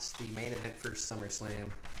announced the main event for SummerSlam,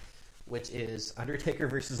 which is Undertaker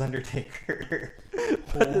versus Undertaker.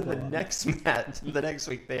 The next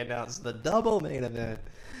week they announced the double main event,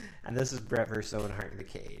 and this is Bret versus Owen Hart in the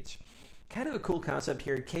cage. Kind of a cool concept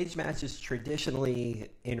here. Cage matches traditionally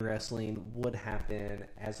in wrestling would happen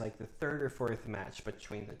as the third or fourth match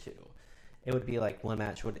between the two. It would be one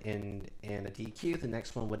match would end in a DQ, the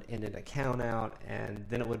next one would end in a count out, and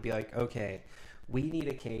then it would be okay, we need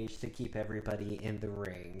a cage to keep everybody in the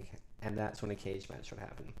ring, and that's when a cage match would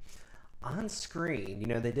happen. On screen,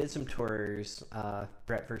 they did some tours,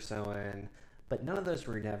 Bret versus Owen, but none of those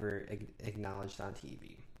were never acknowledged on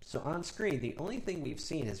TV. So on screen, the only thing we've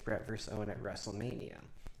seen is Bret versus Owen at WrestleMania,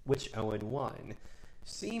 which Owen won.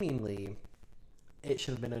 Seemingly, it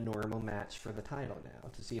should have been a normal match for the title now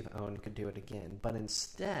to see if Owen could do it again. But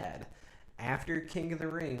instead, after King of the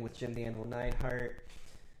Ring with Jim the Anvil Neidhart,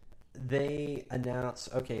 they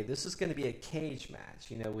announced, okay, this is going to be a cage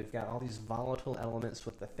match. We've got all these volatile elements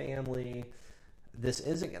with the family. This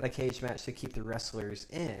isn't a cage match to keep the wrestlers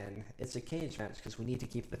in. It's a cage match because we need to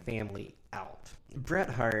keep the family out. Bret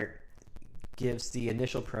Hart gives the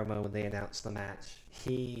initial promo when they announced the match.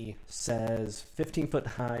 He says, 15-foot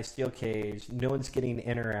high steel cage, no one's getting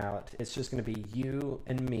in or out. It's just going to be you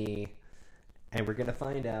and me, and we're going to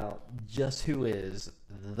find out just who is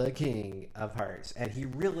the King of Hearts. And he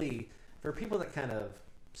really, for people that kind of,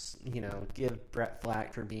 give Bret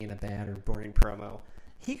flack for being a bad or boring promo,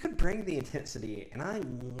 he could bring the intensity, and I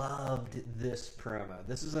loved this promo.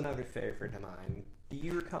 This is another favorite of mine. Do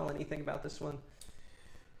you recall anything about this one?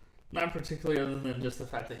 Not particularly, other than just the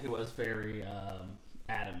fact that he was very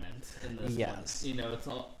adamant in this one. It's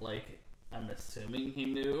not I'm assuming he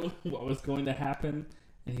knew what was going to happen,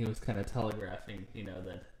 and he was kind of telegraphing,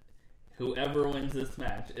 that whoever wins this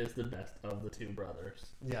match is the best of the two brothers.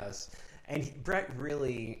 Yes. And Bret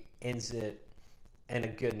really ends it And a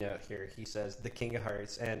good note here, he says, the King of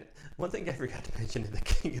Hearts. And one thing I forgot to mention in the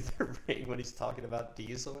King of the Ring, when he's talking about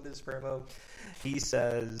Diesel in his promo, he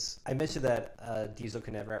says, I mentioned that Diesel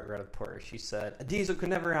can never outrun a Porsche. He said, a Diesel can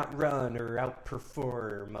never outrun or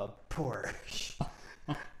outperform a Porsche.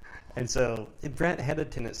 And so Bret had a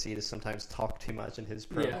tendency to sometimes talk too much in his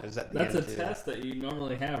promos. Yeah, that's a test that you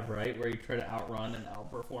normally have, right? Where you try to outrun and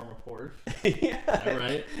outperform a Porsche. Yeah,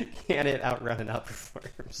 right? Can it outrun and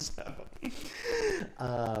outperform?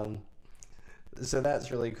 So that's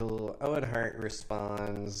really cool. Owen Hart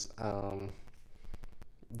responds,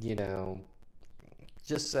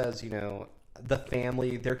 just says, the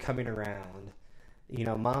family, they're coming around.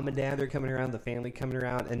 Mom and dad, they're coming around, the family coming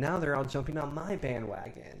around, and now they're all jumping on my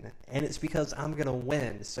bandwagon. And it's because I'm going to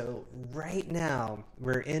win. So right now,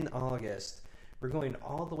 we're in August. We're going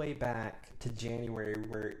all the way back to January,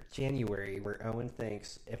 where Owen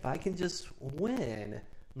thinks, if I can just win,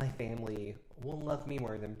 my family will love me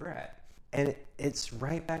more than Bret. And it's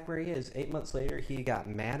right back where he is. 8 months later, he got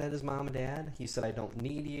mad at his mom and dad. He said, I don't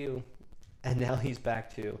need you. And now he's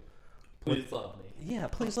back to... Please love me. Yeah,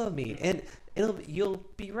 please love me. And you'll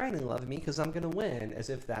be right in loving me because I'm going to win,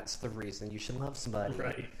 as if that's the reason you should love somebody.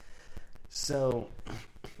 Right. So,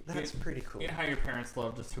 that's pretty cool. You know how your parents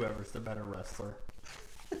love just whoever's the better wrestler?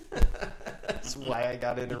 That's why I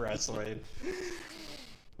got into wrestling.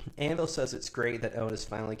 Anvil says it's great that Owen is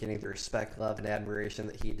finally getting the respect, love, and admiration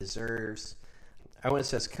that he deserves. Owen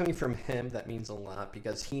says coming from him, that means a lot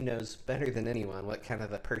because he knows better than anyone what kind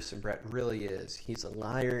of a person Bret really is. He's a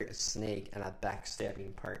liar, a snake, and a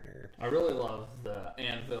backstabbing partner. I really love the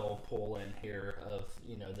Anvil pull in here of,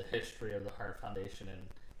 the history of the Hart Foundation. And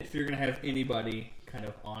if you're going to have anybody kind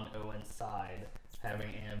of on Owen's side,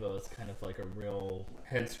 having Anvil is kind of like a real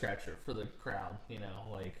head scratcher for the crowd.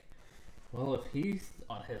 Well, if he's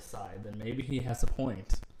on his side, then maybe he has a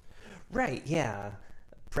point. Right, yeah.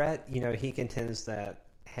 Bret, he contends that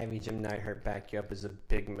having Jim Neidhart back you up is a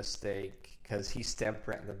big mistake because he stabbed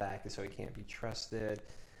Bret in the back and so he can't be trusted.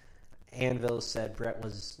 Anvil said Bret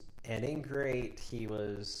was an ingrate. He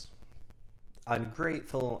was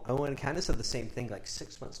ungrateful. Owen kind of said the same thing like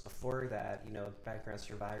 6 months before that, background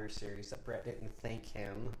Survivor Series, that Bret didn't thank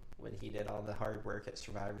him when he did all the hard work at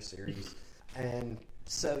Survivor Series. And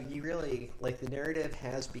so you really, the narrative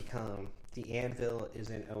has become the anvil is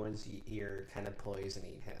in Owen's ear, kind of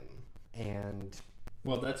poisoning him. And...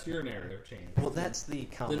 Well, that's your narrative change. Well, that's the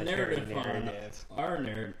commentary narrative.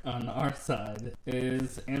 On our side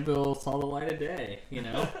is Anvil saw the light of day,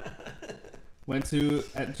 Went to,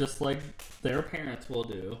 just like their parents will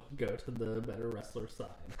do, go to the better wrestler side.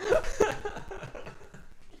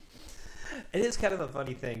 It is kind of a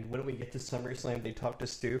funny thing. When we get to SummerSlam, they talk to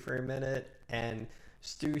Stu for a minute, and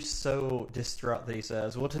Stu's so distraught that he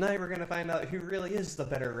says, well, tonight we're going to find out who really is the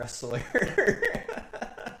better wrestler.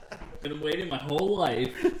 Been waiting my whole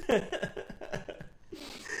life.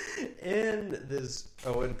 In this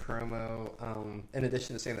Owen promo, in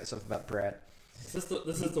addition to saying that stuff about Bret, this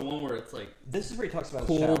is the one where it's like this is where he talks about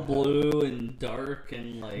cool blue and dark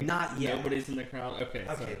and not yet. Nobody's in the crowd. Okay,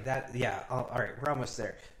 all right, we're almost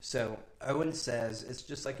there. So Owen says it's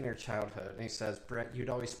just like in your childhood, and he says, Bret, you'd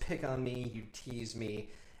always pick on me, you'd tease me,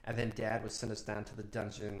 and then Dad would send us down to the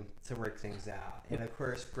dungeon to work things out. And of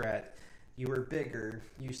course, Bret, you were bigger,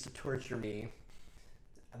 you used to torture me.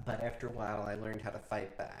 But after a while, I learned how to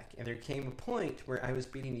fight back. And there came a point where I was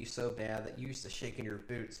beating you so bad that you used to shake in your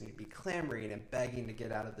boots and you'd be clamoring and begging to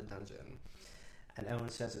get out of the dungeon. And Owen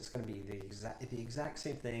says it's going to be the exact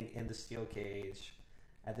same thing in the steel cage.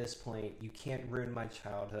 At this point, you can't ruin my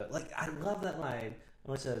childhood. I love that line.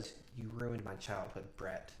 Owen says, you ruined my childhood,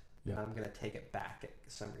 Bret. Yeah. And I'm going to take it back at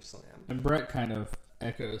SummerSlam. And Bret kind of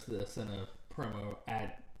echoes this in a promo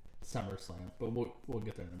at SummerSlam. But we'll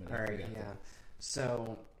get there in a minute. All right, yeah.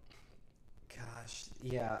 So,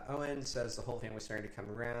 Owen says the whole family's starting to come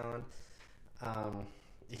around.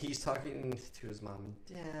 He's talking to his mom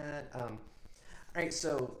and dad. All right,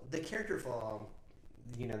 so the character flaw,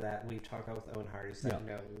 that we've talked about with Owen Hart is that,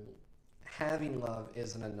 having love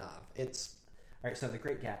isn't enough. It's, all right, so The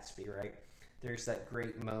Great Gatsby, right? There's that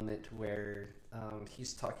great moment where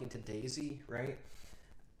he's talking to Daisy, right?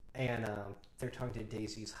 And they're talking to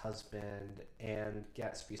Daisy's husband, and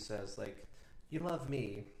Gatsby says, you love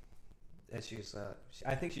me. And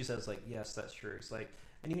I think she says, yes, that's true. It's and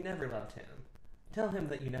you never loved him. Tell him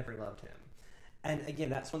that you never loved him. And again,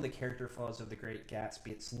 that's one of the character flaws of The Great Gatsby.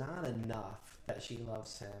 It's not enough that she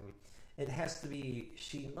loves him. It has to be,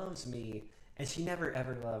 she loves me, and she never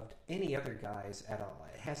ever loved any other guys at all.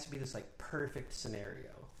 It has to be this perfect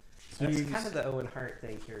scenario. That's kind of the Owen Hart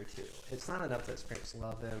thing here too. It's not enough that his parents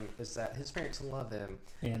love him; it's that his parents love him,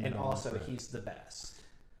 and also he's the best.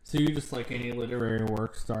 So you just like any literary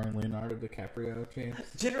work starring Leonardo DiCaprio, James?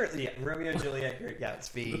 Generally, yeah, Romeo and Juliet, Great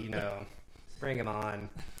Gatsby, bring him on.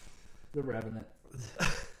 The Revenant.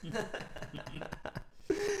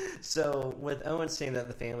 So, with Owen saying that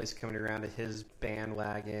the family's coming around to his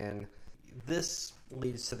bandwagon, this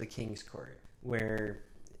leads to the King's Court, where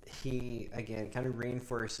he, again, kind of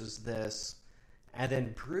reinforces this, and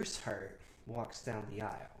then Bruce Hart walks down the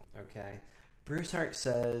aisle, okay? Bruce Hart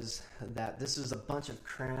says that this is a bunch of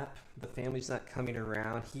crap. The family's not coming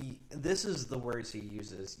around. This is the words he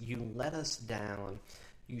uses. You let us down.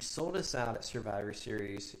 You sold us out at Survivor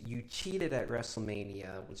Series. You cheated at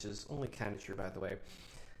WrestleMania, which is only kind of true, by the way.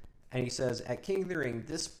 And he says, at King of the Ring,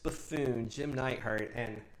 this buffoon, Jim Neidhart,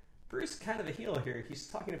 and Bruce kind of a heel here. He's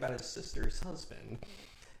talking about his sister's husband.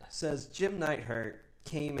 Says, Jim Neidhart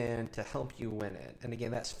came in to help you win it. And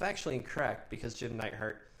again, that's factually incorrect because Jim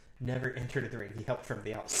Neidhart never entered the ring. He helped from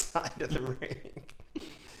the outside of the ring.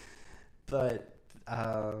 But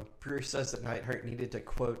Bruce says that Neidhart needed to,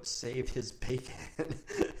 quote, save his bacon.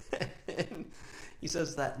 And he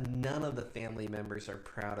says that none of the family members are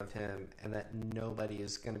proud of him and that nobody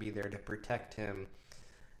is going to be there to protect him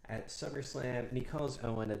at SummerSlam. And he calls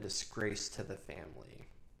Owen a disgrace to the family.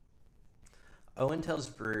 Owen tells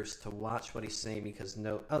Bruce to watch what he's saying because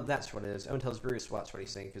that's what it is. Owen tells Bruce to watch what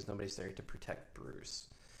he's saying because nobody's there to protect Bruce.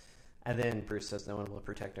 And then Bruce says no one will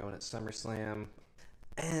protect Owen at SummerSlam.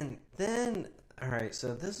 And then, alright,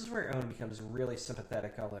 so this is where Owen becomes really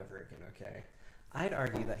sympathetic all over again, okay? I'd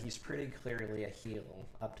argue that he's pretty clearly a heel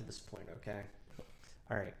up to this point, okay?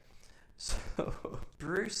 Alright, so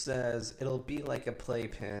Bruce says it'll be like a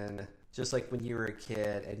playpen, just like when you were a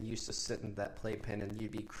kid and you used to sit in that playpen and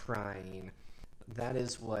you'd be crying.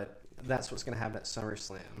 That's what's going to happen at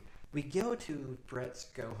SummerSlam. We go to Bret's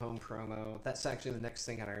go-home promo. That's actually the next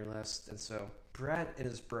thing on our list. And so Bret and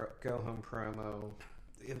his go-home promo,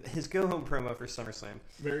 his go-home promo for SummerSlam.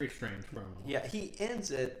 Very strange promo. Yeah, he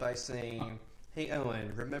ends it by saying, hey,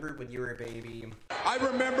 Owen, remember when you were a baby? I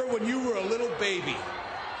remember when you were a little baby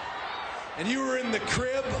and you were in the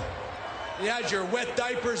crib and you had your wet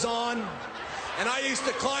diapers on and I used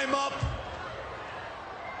to climb up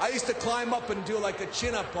and do like a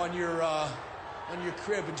chin-up on your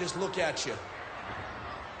crib and just look at you.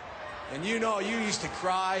 And you used to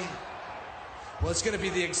cry. Well, it's going to be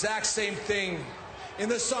the exact same thing in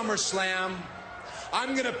the SummerSlam.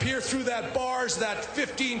 I'm going to peer through that bars, that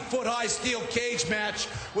 15-foot-high steel cage match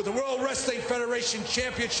with the World Wrestling Federation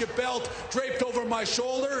Championship belt draped over my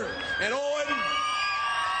shoulder. And Owen,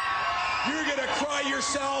 you're going to cry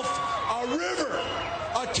yourself a river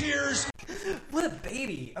of tears. What a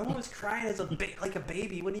baby. Owen was crying as like a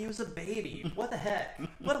baby when he was a baby. What the heck?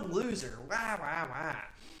 What a loser. Wah, wah, wah.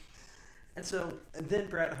 And so, and then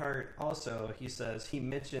Bret Hart also, he says, he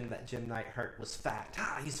mentioned that Jim Neidhart was fat.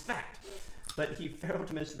 He's fat. But he failed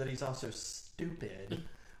to mention that he's also stupid,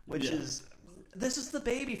 which is, this is the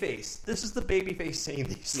baby face. This is the baby face saying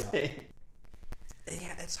these things.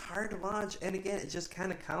 Yeah, it's hard to watch. And again, it just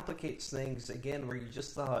kind of complicates things, again, where you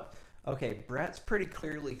just thought, okay, Bret's pretty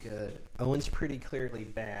clearly good. Owen's pretty clearly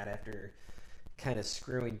bad after kind of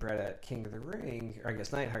screwing Bret at King of the Ring, or I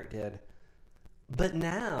guess Neidhart did. But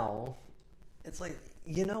now, it's like,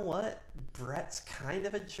 you know what? Bret's kind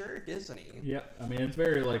of a jerk, isn't he? Yep. I mean, it's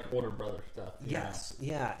very like older brother stuff. Yes.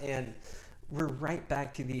 Yeah. And we're right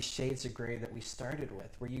back to these shades of gray that we started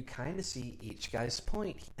with, where you kind of see each guy's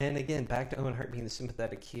point. And again, back to Owen Hart being the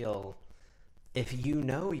sympathetic heel. If you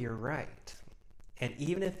know you're right, and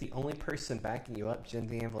even if the only person backing you up, Jim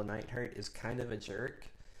the Anvil Neidhart, is kind of a jerk,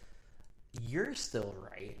 you're still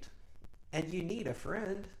right. And you need a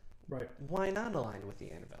friend. Right. Why not align with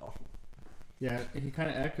the Anvil? Yeah, he kind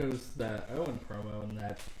of echoes that Owen promo in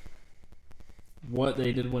that what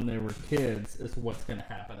they did when they were kids is what's going to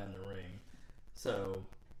happen in the ring. So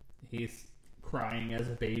he's crying as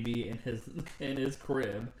a baby in his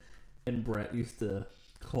crib, and Bret used to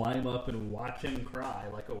climb up and watch him cry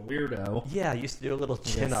like a weirdo. Yeah, used to do a little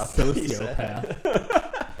chin up. Sociopath.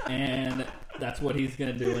 And that's what he's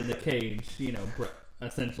going to do in the cage. You know,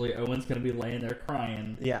 essentially, Owen's going to be laying there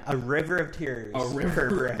crying. Yeah, a river of tears. A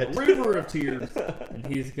river of tears. And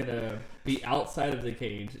he's going to be outside of the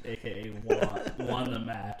cage, a.k.a. won the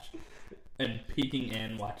match, and peeking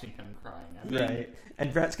in, watching him crying. I mean, right.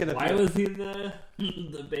 And Bret's going to... Why was he the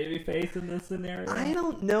baby face in this scenario? I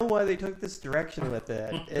don't know why they took this direction with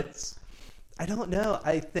it. I don't know.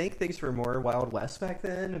 I think things were more Wild West back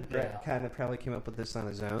then. Bret kind of probably came up with this on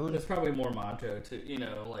his own. It's probably more macho,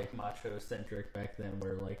 like macho-centric back then,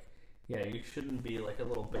 where, like, yeah, you shouldn't be like a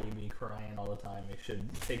little baby crying all the time. You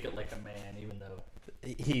should take it like a man, even though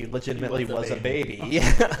he legitimately was a baby.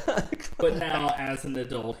 Yeah. But now, as an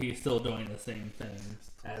adult, he's still doing the same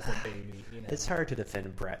things as a baby. You know? It's hard to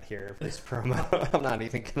defend Bret here for this promo. I'm not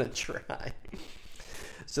even going to try.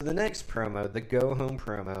 So the next promo, the Go Home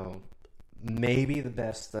promo, maybe the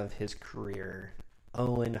best of his career.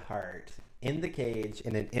 Owen Hart in the cage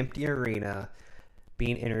in an empty arena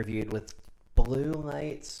being interviewed with blue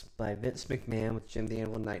lights by Vince McMahon with Jim the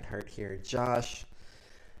Animal Neidhart here. Josh,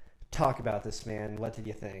 talk about this, man. What did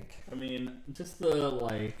you think? I mean, just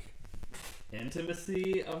the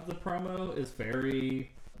intimacy of the promo is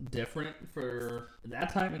very different for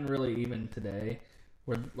that time and really even today,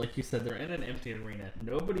 where, like you said, they're in an empty arena.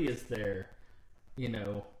 Nobody is there. You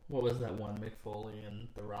know, what was that one, Mick Foley and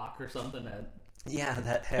The Rock or something?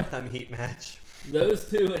 That halftime heat match. Those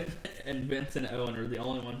two and Vince and Owen are the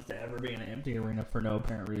only ones to ever be in an empty arena for no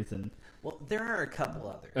apparent reason. Well, there are a couple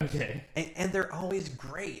others. Okay. And they're always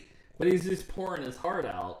great. But he's just pouring his heart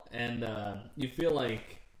out, and you feel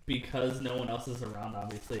like because no one else is around,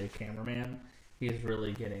 obviously a cameraman, he's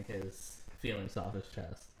really getting his feelings off his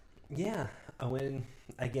chest. Yeah. Owen,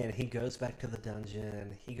 again, he goes back to the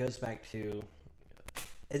dungeon. He goes back to...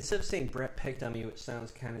 Instead of saying Bret picked on me, which sounds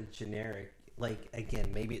kind of generic, again,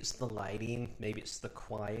 maybe it's the lighting, maybe it's the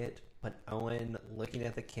quiet, but Owen looking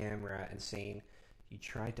at the camera and saying, "You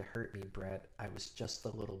tried to hurt me, Bret. I was just a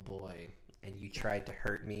little boy, and you tried to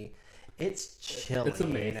hurt me." It's chilling. It's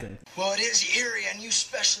amazing. Well, it is eerie, and you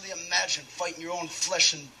especially imagine fighting your own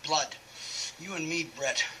flesh and blood. You and me,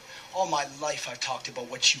 Bret. All my life I've talked about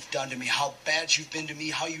what you've done to me, how bad you've been to me,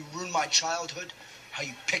 how you ruined my childhood, how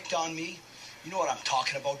you picked on me. You know what I'm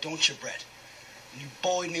talking about, don't you, Bret? You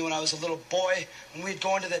bullied me when I was a little boy, and we'd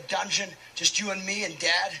go into the dungeon, just you and me and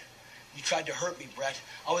Dad. You tried to hurt me, Bret.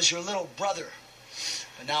 I was your little brother.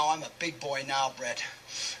 But now I'm a big boy now, Bret.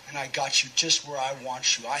 And I got you just where I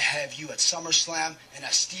want you. I have you at SummerSlam in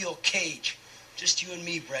a steel cage. Just you and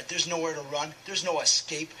me, Bret. There's nowhere to run. There's no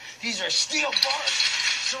escape. These are steel bars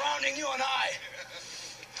surrounding you and I.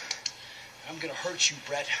 I'm gonna hurt you,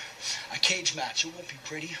 Bret. A cage match. It won't be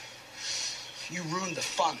pretty. You ruined the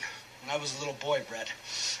fun when I was a little boy, Bret.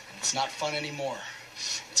 And it's not fun anymore.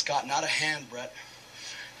 It's gotten out of hand, Bret.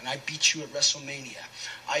 And I beat you at WrestleMania.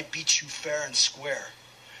 I beat you fair and square.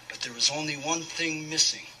 But there was only one thing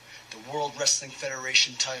missing. The World Wrestling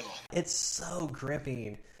Federation title. It's so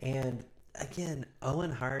gripping. And again,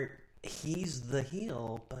 Owen Hart, he's the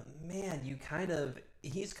heel, but man,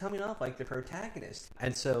 he's coming off like the protagonist.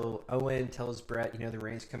 And so Owen tells Bret, the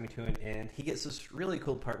reign's coming to an end. He gets this really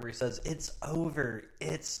cool part where he says, "It's over.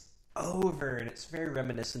 It's over." And it's very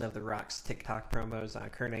reminiscent of The Rock's TikTok promos on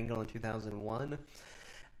Kurt Angle in 2001.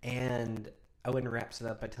 And Owen wraps it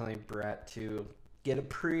up by telling Bret to get a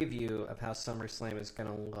preview of how SummerSlam is going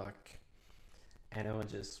to look. And Owen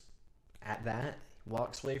just, at that,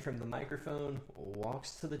 walks away from the microphone,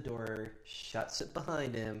 walks to the door, shuts it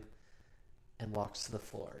behind him, and walks to the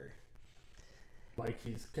floor. Like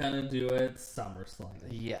he's gonna do it SummerSlam.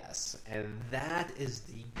 Yes, and that is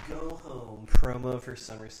the go home promo for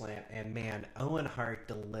SummerSlam. And man, Owen Hart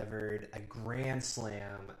delivered a grand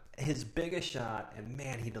slam, his biggest shot, and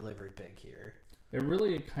man, he delivered big here. It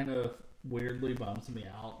really kind of weirdly bums me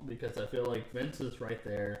out because I feel like Vince is right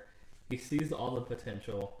there. He sees all the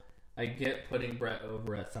potential. I get putting Bret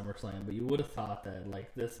over at SummerSlam, but you would have thought that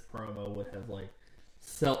this promo would have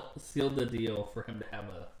sealed the deal for him to have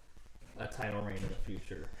a title reign in the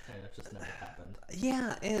future, and it just never happened.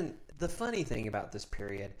 Yeah, and the funny thing about this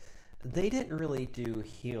period, they didn't really do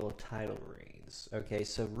heel title reigns. Okay,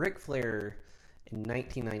 so Ric Flair in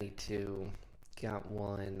 1992 got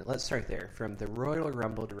one. Let's start there, from the Royal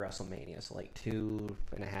Rumble to WrestleMania, so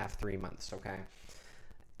 2.5, 3 months. Okay,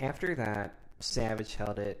 after that, Savage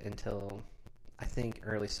held it until I think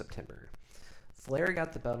early September. Flair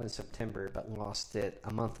got the belt in September, but lost it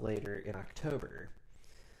a month later in October.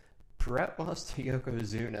 Bret lost to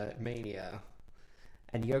Yokozuna at Mania,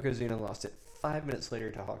 and Yokozuna lost it 5 minutes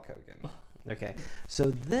later to Hulk Hogan. Okay, so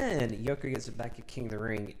then Yoko gets it back at King of the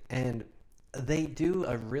Ring, and they do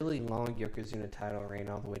a really long Yokozuna title reign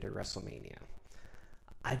all the way to WrestleMania.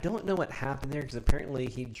 I don't know what happened there, because apparently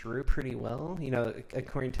he drew pretty well,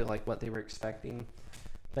 according to what they were expecting.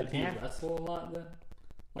 But did he wrestle a lot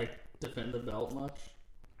then? Defend the belt much?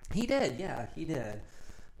 He did, yeah, he did.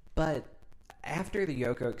 But after the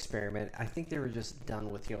Yoko experiment, I think they were just done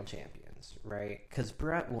with heel champions, right? Because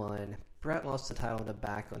Bret won. Bret lost the title to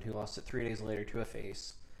Backlund, who lost it 3 days later to a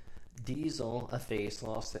face. Diesel, a face,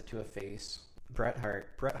 lost it to a face. Bret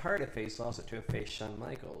Hart, a face, lost it to a face, Shawn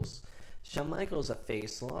Michaels. Shawn Michaels, a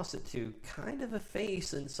face, lost it to kind of a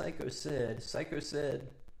face in Psycho Sid. Psycho Sid,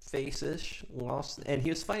 face-ish, lost, and he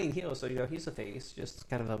was fighting heel, so he's a face, just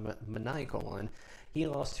kind of a maniacal one. He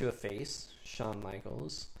lost to a face, Shawn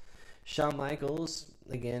Michaels. Shawn Michaels,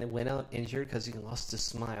 again, went out injured because he lost his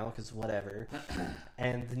smile, because whatever.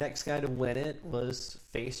 And the next guy to win it was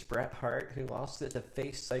face Bret Hart, who lost it to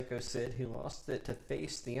face Psycho Sid, who lost it to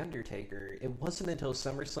face The Undertaker. It wasn't until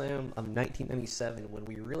SummerSlam of 1997 when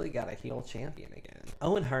we really got a heel champion again.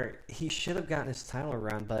 Owen Hart, he should have gotten his title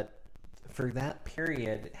run, but for that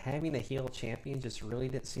period, having a heel champion just really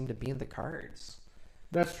didn't seem to be in the cards.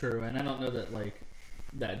 That's true, and I don't know that,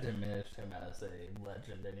 that diminished him as a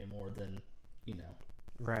legend any more than,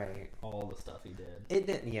 right, all the stuff he did. It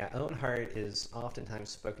didn't, yeah. Owen Hart is oftentimes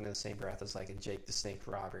spoken in the same breath as, a Jake the Snake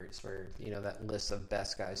Roberts, where, that list of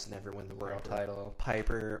best guys to never win the world title.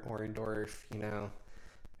 Piper, Orndorff,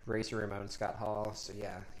 Razor Ramon, Scott Hall. So,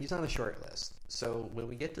 yeah, he's on a short list. So, when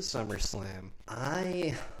we get to SummerSlam,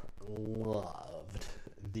 I loved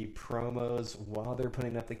the promos while they're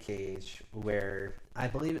putting up the cage, where I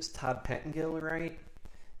believe it's Todd Pettengill, right?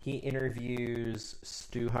 He interviews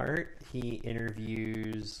Stu Hart. He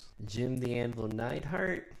interviews Jim the Anvil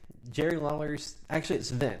Neidhart. Jerry Lawler's... Actually, it's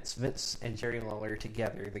Vince. Vince and Jerry Lawler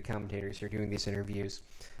together, the commentators, are doing these interviews.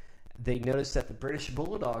 They notice that the British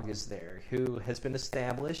Bulldog is there, who has been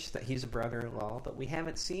established that he's a brother-in-law, but we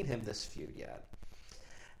haven't seen him this feud yet.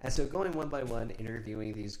 And so going one by one,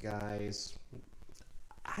 interviewing these guys,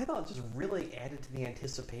 I thought it just really added to the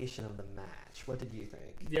anticipation of the match. What did you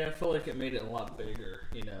think? Yeah, I feel like it made it a lot bigger,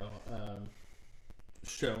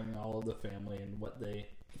 showing all of the family and what they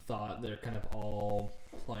thought. They're kind of all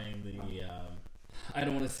playing the, I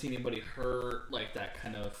don't want to see anybody hurt, that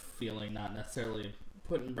kind of feeling, not necessarily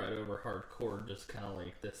putting Bret over hardcore, just kind of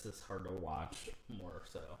this is hard to watch more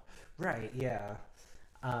so. Right, yeah.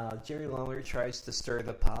 Jerry Lawler tries to stir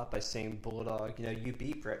the pot by saying, Bulldog, you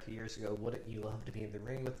beat Bret 2 years ago. Wouldn't you love to be in the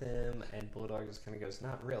ring with him? And Bulldog just kind of goes,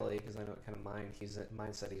 not really, because I know what kind of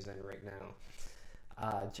mindset he's in right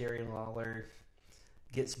now. Jerry Lawler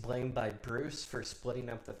gets blamed by Bruce for splitting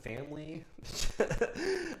up the family.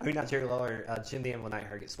 I mean, not Jerry Lawler. Jim the Anvil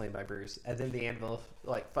Neidhart gets blamed by Bruce. And then the Anvil,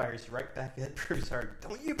 fires right back at Bruce Hart.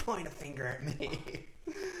 Don't you point a finger at me.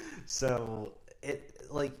 So...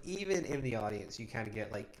 even in the audience, you kind of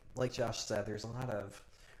get, like Josh said, there's a lot of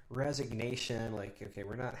resignation, okay,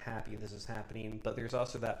 we're not happy this is happening, but there's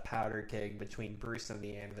also that powder keg between Bruce and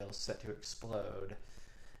the Anvil set to explode.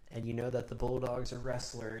 And you know that the Bulldog's a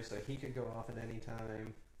wrestler, so he could go off at any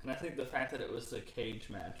time. And I think the fact that it was a cage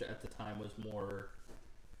match at the time was more...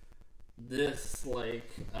 This,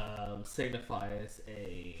 signifies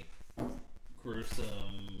a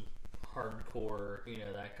gruesome... hardcore,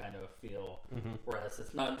 that kind of feel. Mm-hmm. Whereas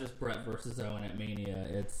it's not just Bret versus Owen at Mania,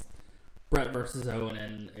 it's Bret versus Owen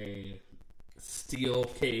in a steel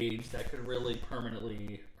cage that could really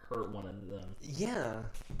permanently hurt one of them. Yeah.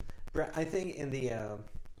 Bret, I think in the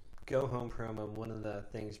Go Home promo, one of the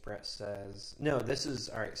things Bret says... No, this is...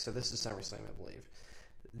 Alright, so this is SummerSlam, I believe.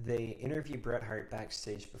 They interview Bret Hart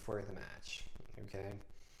backstage before the match. Okay?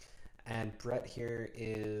 And Bret here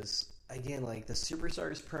is... Again, the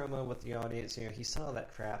Superstars promo with the audience, he saw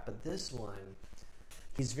that crap, but this one,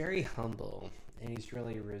 he's very humble, and he's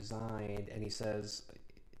really resigned, and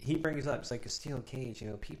he brings up, it's like a steel cage,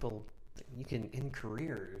 people, you can end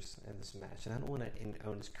careers in this match, and I don't want to end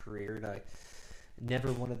Owen's career, and I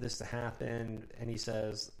never wanted this to happen, and he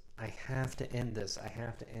says, I have to end this, I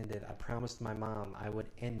have to end it, I promised my mom I would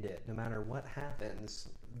end it, no matter what happens,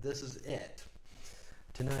 this is it,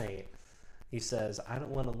 tonight. He says, I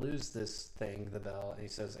don't want to lose this thing, the belt. And he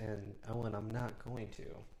says, and Owen, I'm not going to.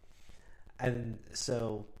 And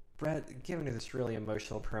so Bret giving her this really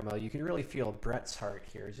emotional promo. You can really feel Bret's heart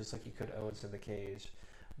here, just like you could Owen's in the cage.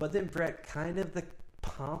 But then Bret, kind of the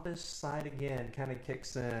pompous side again, kind of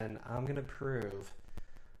kicks in. I'm going to prove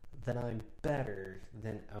that I'm better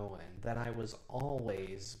than Owen. That I was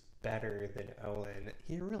always better than Owen.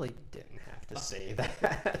 He really didn't have to say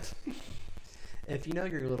that. If you know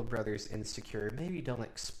your little brother's insecure, maybe don't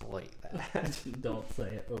exploit that. Don't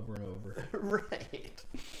say it over and over. Right.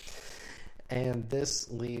 And this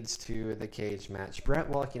leads to the cage match. Bret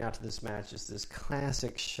walking out to this match is this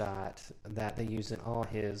classic shot that they use in all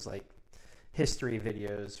his history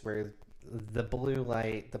videos, where the blue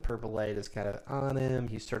light, the purple light is kind of on him.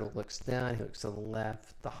 He sort of looks down. He looks to the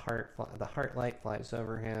left. The heart light flies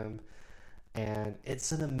over him, and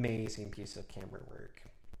it's an amazing piece of camera work.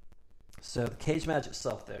 So the cage match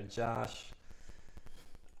itself, though, Josh,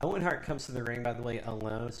 Owen Hart comes to the ring, by the way,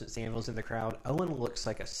 alone, since the Anvil's in the crowd. Owen looks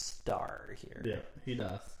like a star here. Yeah, he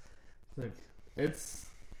does. It's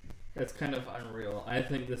It's kind of unreal. I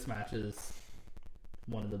think this match is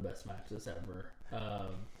one of the best matches ever.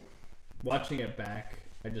 Watching it back,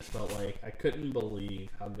 I just felt like I couldn't believe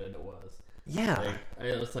how good it was. Yeah. Like,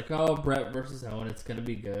 I was like, oh, Bret versus Owen, it's going to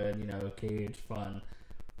be good, you know, cage, fun.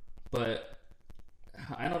 But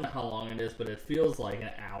I don't know how long it is, but it feels like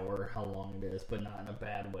an hour how long it is, but not in a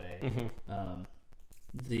bad way. Mm-hmm.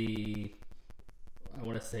 I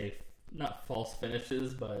want to say, not false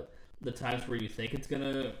finishes, but the times where you think it's going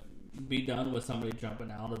to be done with somebody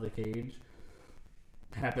jumping out of the cage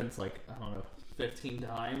happens like, I don't know, 15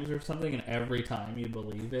 times or something, and every time you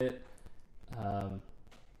believe it.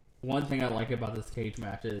 One thing I like about this cage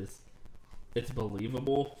match is it's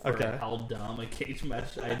believable for how dumb a cage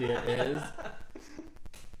match idea is.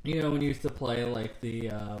 You know, when you used to play like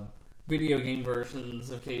the video game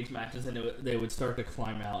versions of cage matches, and they would start to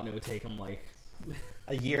climb out, and it would take them like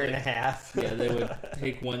a year and a half. Yeah, they would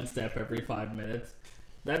take one step every 5 minutes.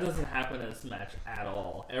 That doesn't happen in this match at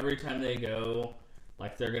all. Every time they go,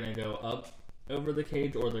 like they're going to go up over the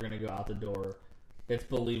cage or they're going to go out the door, it's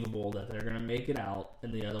believable that they're going to make it out,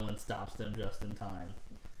 and the other one stops them just in time.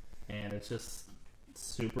 And it's just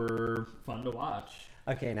super fun to watch.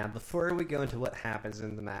 Okay, now before we go into what happens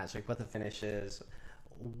in the match, like what the finish is,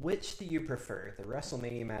 which do you prefer, the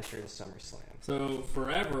WrestleMania match or the SummerSlam? So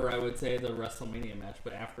forever, I would say the WrestleMania match,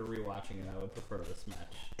 but after rewatching it, I would prefer this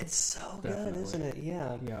match. It's so Definitely. good, isn't it?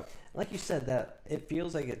 Yeah. Yep. Like you said, that it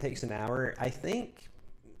feels like it takes an hour. I think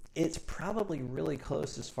it's probably really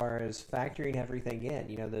close as far as factoring everything in.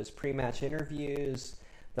 You know, those pre-match interviews,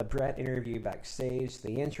 the Bret interview backstage, the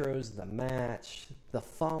intros, the match, the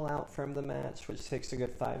fallout from the match, which takes a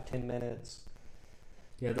good 5-10 minutes.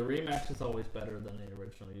 Yeah, the rematch is always better than the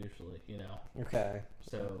original, usually, you know. Okay.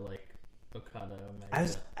 So, like, Okada,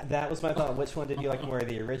 Omega. That was my thought. Which one did you like more,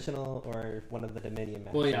 the original or one of the Dominion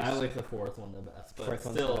matches? Well, yeah, I like the fourth one the best. But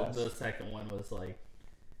still, the second one was like,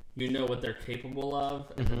 you know what they're capable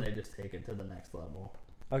of, and then they just take it to the next level.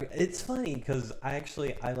 Okay, it's funny because I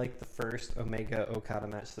like the first Omega Okada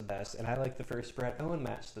match the best, and I like the first Bret Owen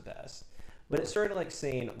match the best. But it's sort of like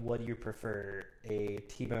saying, what do you prefer, a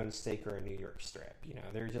T-bone steak or a New York strip? You know,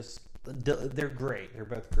 they're great. They're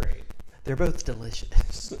both great. They're both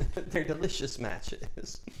delicious. They're delicious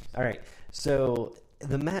matches. All right, so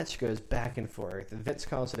the match goes back and forth. Vince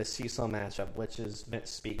calls it a seesaw matchup, which is Vince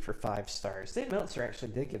speak for 5 stars. Dave Meltzer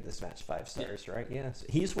actually did give this match 5 stars, right? Yes.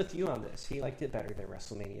 He's with you on this. He liked it better than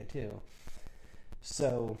WrestleMania, too.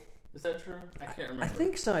 So... Is that true? I can't remember. I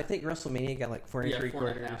think so. I think WrestleMania got like 4 3/4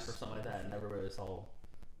 or something like that, and everybody was all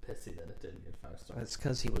pissy that it didn't get 5 stars. It's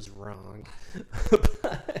because he was wrong.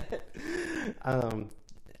 But,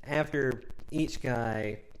 after each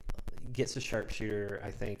guy gets a sharpshooter, I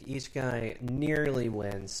think each guy nearly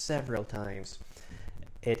wins several times.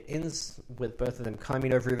 It ends with both of them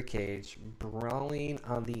climbing over the cage, brawling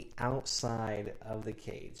on the outside of the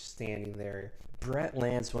cage, standing there. Bret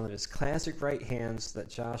lands one of his classic right hands that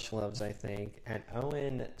Josh loves, I think, and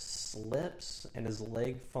Owen slips and his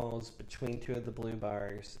leg falls between 2 of the blue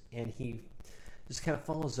bars, and he just kind of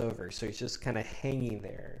falls over, so he's just kind of hanging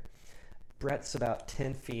there. Bret's about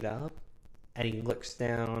 10 feet up, and he looks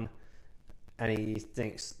down, and he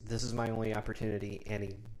thinks, this is my only opportunity, and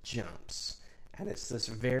he jumps. And it's this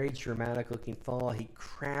very dramatic-looking fall. He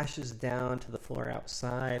crashes down to the floor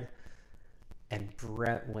outside, and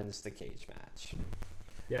Bret wins the cage match.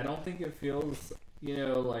 Yeah, I don't think it feels, you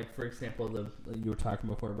know, like, for example, you were talking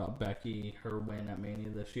before about Becky, her win at Mania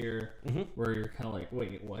this year, where you're kind of like,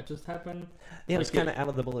 wait, what just happened? Yeah, it was kind of out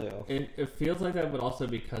of the blue. It feels like that, but also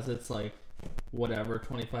because it's like, whatever,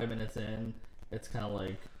 25 minutes in, it's kind of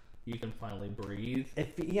like, you can finally breathe.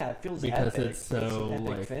 It feels because epic. It's so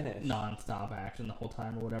like finish. Non-stop action the whole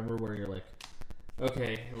time or whatever, where you're like,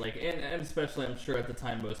 okay, like, and especially I'm sure at the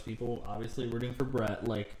time most people obviously rooting for Bret,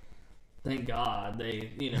 like, thank God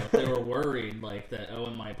they were worried like that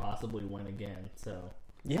Owen might possibly win again. So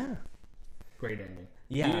yeah, great ending.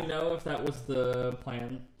 Yeah, do you know if that was the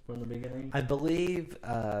plan from the beginning? I believe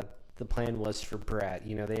the plan was for Bret.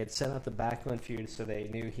 You know, they had set up the Backlund feud, so they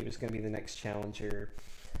knew he was going to be the next challenger.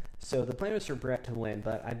 So the plan was for Bret to win,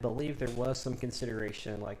 but I believe there was some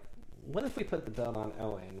consideration, like, what if we put the belt on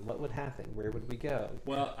Owen? What would happen? Where would we go?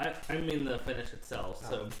 Well, I mean the finish itself.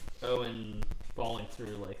 So Owen falling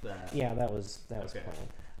through like that. Yeah, that was okay.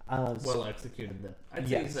 Plan. Well executed then. I'd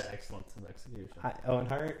say he's the excellence of execution. Owen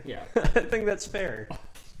Hart? Yeah. I think that's fair.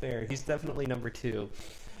 Fair. He's definitely number 2.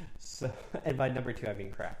 So, and by number 2 I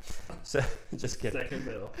mean crap. So just kidding. Second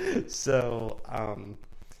bill. So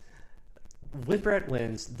when Bret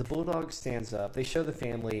wins, the Bulldog stands up. They show the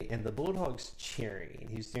family, and the Bulldog's cheering.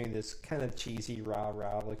 He's doing this kind of cheesy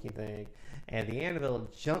rah-rah looking thing, and the Anvil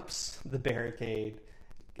jumps the barricade,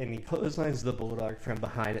 and he clotheslines the Bulldog from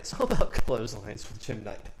behind. It's all about clotheslines with Jim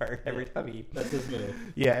Neidhart. Every time he... That's his move.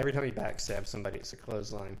 Yeah, every time he backstabs somebody, it's a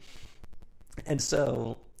clothesline. And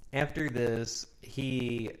so, after this,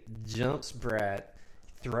 he jumps Bret,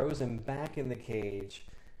 throws him back in the cage,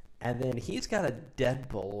 and then he's got a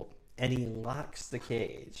deadbolt, and he locks the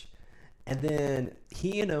cage. And then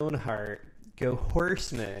he and Owen Hart go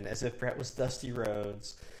horsemen as if Bret was Dusty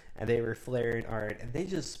Rhodes, and they were Flair and Hart, and they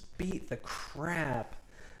just beat the crap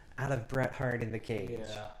out of Bret Hart in the cage.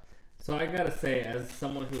 Yeah. So I gotta say, as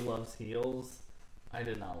someone who loves heels, I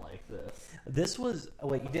did not like this. This was...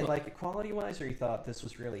 Wait, you didn't like it quality-wise, or you thought this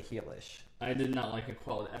was really heelish? I did not like it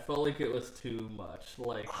quality. I felt like it was too much.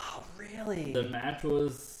 Like, oh, really? The match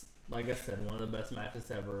was, like I said, one of the best matches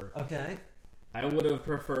ever. Okay. I would have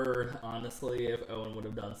preferred, honestly, if Owen would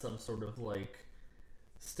have done some sort of, like,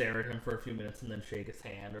 stare at him for a few minutes and then shake his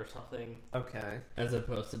hand or something. Okay. As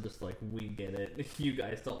opposed to just, like, we get it. You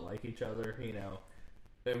guys don't like each other, you know.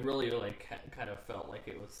 It really, like, kind of felt like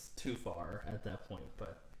it was too far at that point,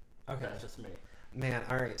 but okay. That's just me. Man,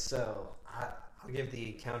 alright, so I'll give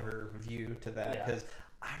the counter view to that, because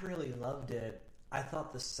I really loved it. I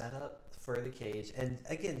thought the setup for the cage, and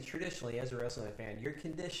again, traditionally, as a wrestling fan, you're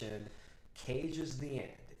conditioned, cage is the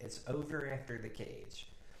end. It's over after the cage.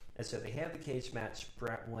 And so they have the cage match,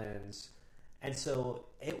 Bret wins, and so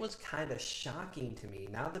it was kind of shocking to me,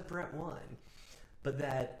 not that Bret won, but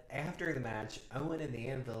that after the match, Owen and the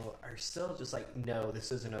Anvil are still just like, no,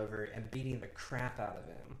 this isn't over, and beating the crap out of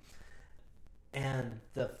him. And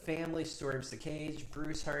the family storms the cage.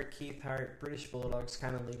 Bruce Hart, Keith Hart, British Bulldogs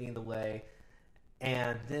kind of leading the way.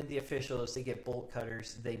 And then the officials, they get bolt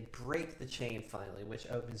cutters. They break the chain finally, which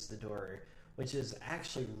opens the door, which is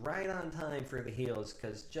actually right on time for the heels,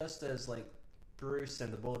 because just as like Bruce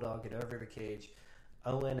and the Bulldog get over the cage,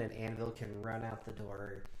 Owen and Anvil can run out the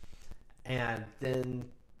door. And then,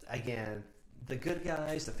 again, the good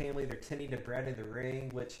guys, the family, they're tending to Bret in the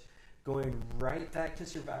ring, which, going right back to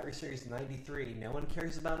Survivor Series 93, no one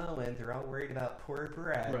cares about Owen. They're all worried about poor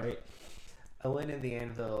Bret. Right. Owen and the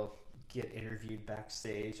Anvil get interviewed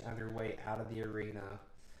backstage on their way out of the arena.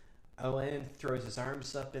 Owen throws his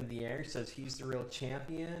arms up in the air, says he's the real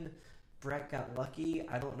champion. Bret got lucky.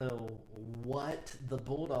 I don't know what the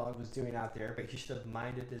Bulldog was doing out there, but he should have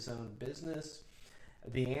minded his own business.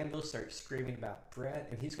 The Anvil starts screaming about Bret,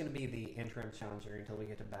 and he's going to be the interim challenger until we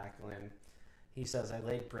get to Backlund. He says, I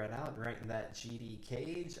laid Bret out right in that GD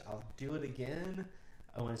cage. I'll do it again.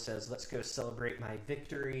 Owen says, let's go celebrate my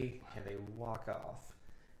victory, and they walk off.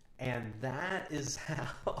 And that is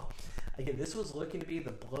how... Again, this was looking to be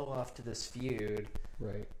the blow-off to this feud.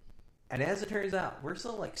 Right. And as it turns out, we're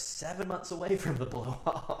still like 7 months away from the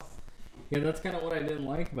blow-off. Yeah, that's kind of what I didn't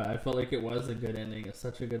like about it. I felt like it was a good ending. It's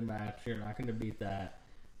such a good match. You're not going to beat that.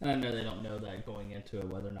 And I know they don't know that going into it,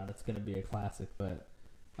 whether or not it's going to be a classic, but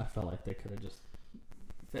I felt like they could have just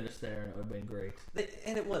finished there and it would have been great.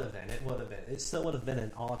 And it would have been. It still would have been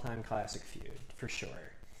an all-time classic feud, for sure.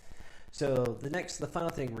 So the final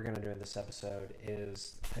thing we're going to do in this episode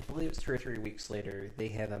is, I believe it's 2 or 3 weeks later, they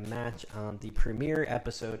have a match on the premiere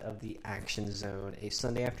episode of The Action Zone, a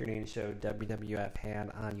Sunday afternoon show WWF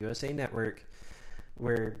had on USA Network,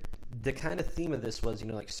 where the kind of theme of this was,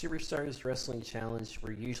 like Superstars Wrestling Challenge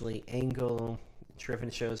were usually angle-driven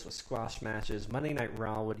shows with squash matches. Monday Night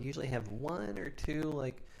Raw would usually have 1 or 2,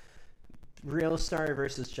 like, real star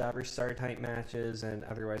versus jobber star type matches, and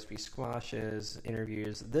otherwise be squashes,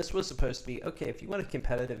 interviews. This was supposed to be, okay, if you want a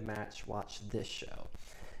competitive match, watch this show.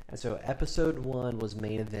 And so episode 1 was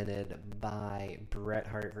main evented by Bret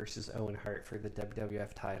Hart versus Owen Hart for the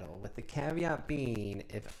WWF title, with the caveat being,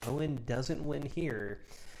 if Owen doesn't win here,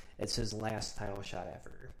 it's his last title shot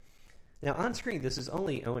ever. Now on screen, this is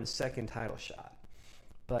only Owen's second title shot,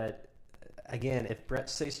 but again, if Bret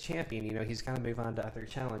stays champion, he's got to move on to other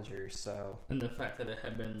challengers. So, and the fact that it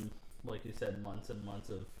had been, like you said, months and months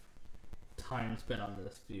of time spent on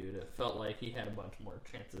this feud, it felt like he had a bunch more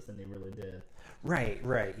chances than he really did.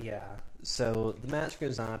 Right, yeah. So the match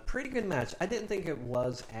goes on. Pretty good match. I didn't think it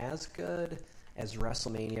was as good as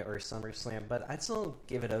WrestleMania or SummerSlam, but I'd still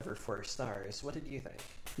give it over 4 stars. What did you think?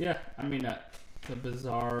 Yeah, I mean, it's a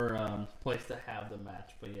bizarre place to have the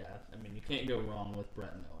match, but yeah, I mean, you can't go wrong with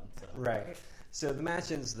Bret and Owen. So. Right. So the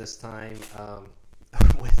match ends this time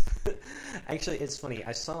with... Actually, it's funny.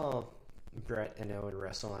 I saw Bret and Owen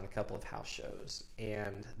wrestle on a couple of house shows,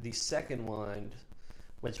 and the second one,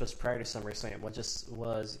 which was prior to SummerSlam,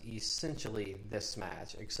 was essentially this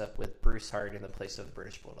match, except with Bruce Hart in the place of the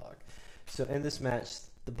British Bulldog. So in this match,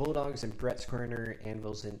 the Bulldogs in Bret's corner,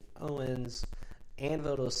 Anvil's in Owen's.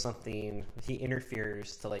 Anvil does something. He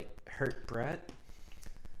interferes to hurt Bret,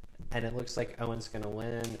 and it looks like Owen's going to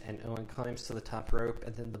win. And Owen climbs to the top rope,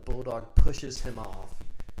 and then the Bulldog pushes him off,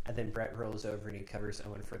 and then Bret rolls over and he covers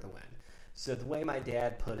Owen for the win. So the way my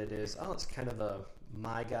dad put it is, it's kind of a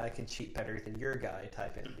my guy can cheat better than your guy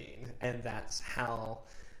type ending, and that's how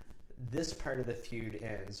this part of the feud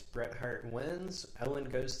ends. Bret Hart wins, Owen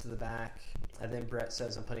goes to the back, and then Bret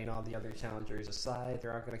says, I'm putting all the other challengers aside.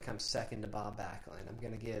 They're all going to come second to Bob Backlund. I'm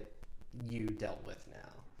going to get you dealt with now.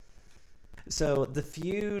 So the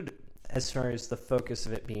feud, as far as the focus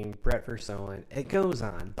of it being Bret versus Owen, it goes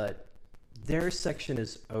on, but their section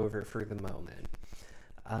is over for the moment.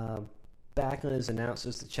 Backlund is announced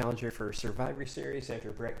as the challenger for Survivor Series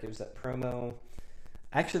after Bret gives that promo.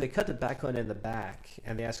 Actually, they cut to Backlund in the back,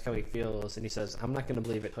 and they ask how he feels, and he says, I'm not going to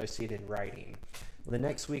believe it until I see it in writing. Well, the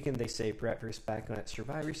next weekend, they say Bret versus Backlund at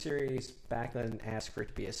Survivor Series. Backlund asks for it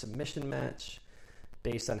to be a submission match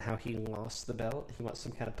based on how he lost the belt. He wants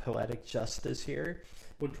some kind of poetic justice here.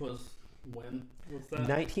 Which was, when was that?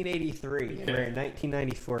 1983. Okay. We're in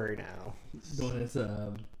 1994 now. Doing his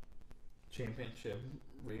championship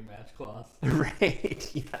rematch clause.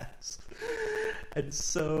 Right, yes. And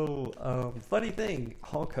so, funny thing,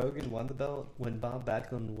 Hulk Hogan won the belt when Bob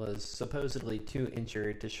Backlund was supposedly too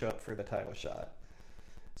injured to show up for the title shot.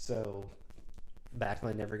 So,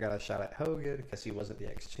 Backlund never got a shot at Hogan because he wasn't the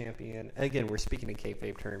ex-champion. Again, we're speaking in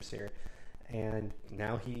kayfabe terms here. And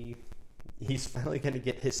now he's finally going to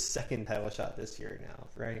get his second title shot this year now,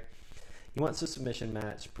 right? He wants a submission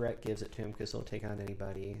match. Bret gives it to him because he'll take on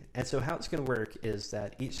anybody. And so how it's going to work is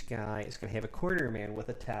that each guy is going to have a corner man with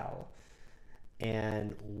a towel.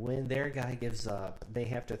 And when their guy gives up, they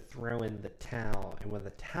have to throw in the towel. And when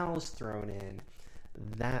the towel's thrown in,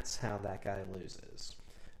 that's how that guy loses.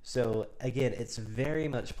 So, again, it's very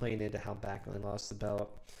much playing into how Backlund lost the belt.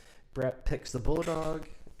 Bret picks the Bulldog.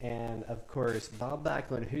 And, of course, Bob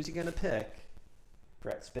Backlund, who's he going to pick?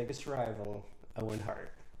 Bret's biggest rival, Owen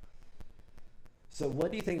Hart. So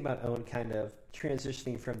what do you think about Owen kind of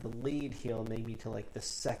transitioning from the lead heel maybe to the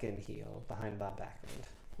second heel behind Bob Backlund?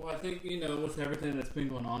 Well, I think, with everything that's been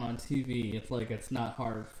going on TV, it's not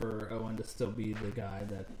hard for Owen to still be the guy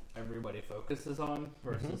that everybody focuses on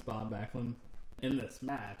versus Bob Backlund. In this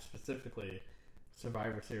match, specifically,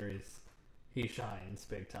 Survivor Series, he shines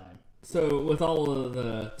big time. So with all of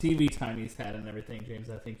the TV time he's had and everything, James,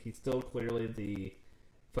 I think he's still clearly the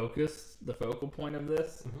focal point of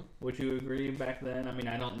this. Would you agree back then? I mean,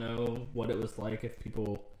 I don't know what it was like if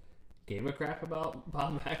people gave a crap about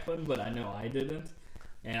Bob Backlund, but I know I didn't.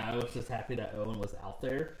 And I was just happy that Owen was out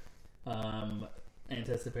there,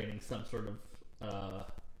 anticipating some sort of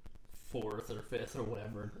fourth or fifth or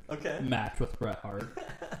whatever match with Bret Hart.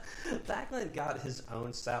 Backlund got his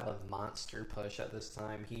own style of monster push at this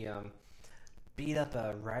time. He beat up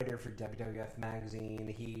a writer for WWF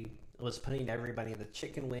magazine. He was putting everybody in the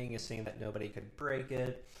chicken wing and saying that nobody could break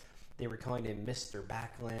it. They were calling him Mr.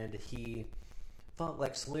 Backlund. He fought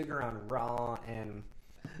Lex Luger on Raw, and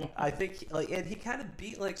I think and he kind of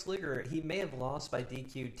beat Lex Luger. He may have lost by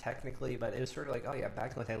DQ technically, but it was sort of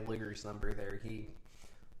Backlund had Luger's number there. He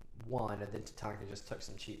won, and then Tatanka just took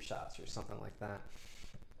some cheap shots or something like that.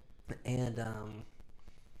 And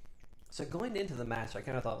so going into the match, I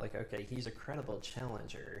kind of thought okay, he's a credible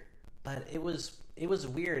challenger. But it was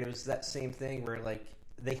weird. It was that same thing where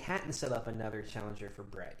they hadn't set up another challenger for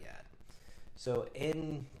Bret yet. So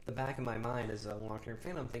in the back of my mind as a long-term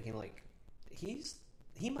fan, I'm thinking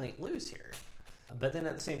he might lose here. But then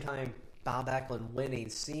at the same time, Bob Backlund winning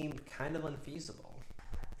seemed kind of unfeasible.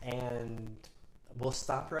 And we'll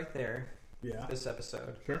stop right there. Yeah. This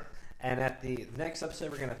episode. Sure. And at the next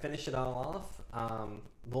episode, we're going to finish it all off.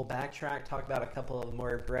 We'll backtrack, talk about a couple of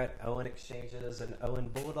more Bret Owen exchanges, an Owen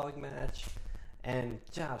Bulldog match. And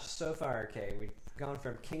Josh, so far, we've gone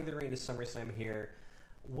from King of the Ring to SummerSlam here.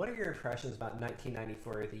 What are your impressions about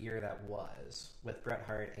 1994, the year that was, with Bret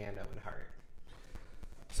Hart and Owen Hart?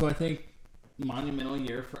 So I think monumental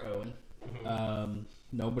year for Owen.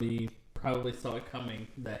 Nobody probably saw it coming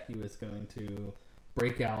that he was going to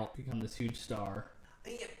break out, become this huge star.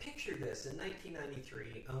 Yeah, picture this. In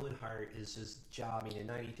 1993, Owen Hart is just jobbing. In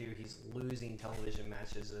 92, he's losing television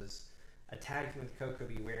matches as a tag team with Koko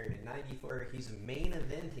B. Ware. In 94, he's main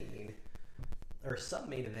eventing, or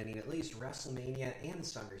sub-main eventing, at least WrestleMania and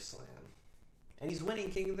SummerSlam. And he's winning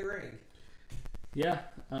King of the Ring. Yeah.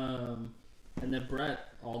 And then Bret,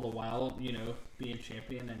 all the while, being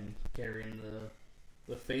champion and carrying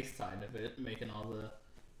the face side of it, making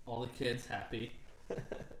all the kids happy.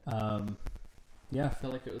 Yeah, I feel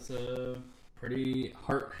like it was a pretty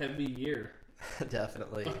heart-heavy year.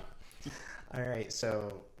 Definitely. All right,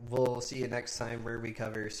 so we'll see you next time where we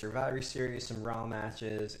cover Survivor Series, some Raw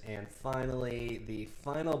matches, and finally the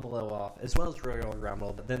final blow-off, as well as Royal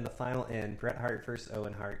Rumble, but then the final end, Bret Hart versus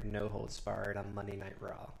Owen Hart, no holds barred on Monday Night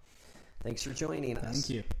Raw. Thanks for joining us. Thank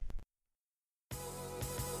you.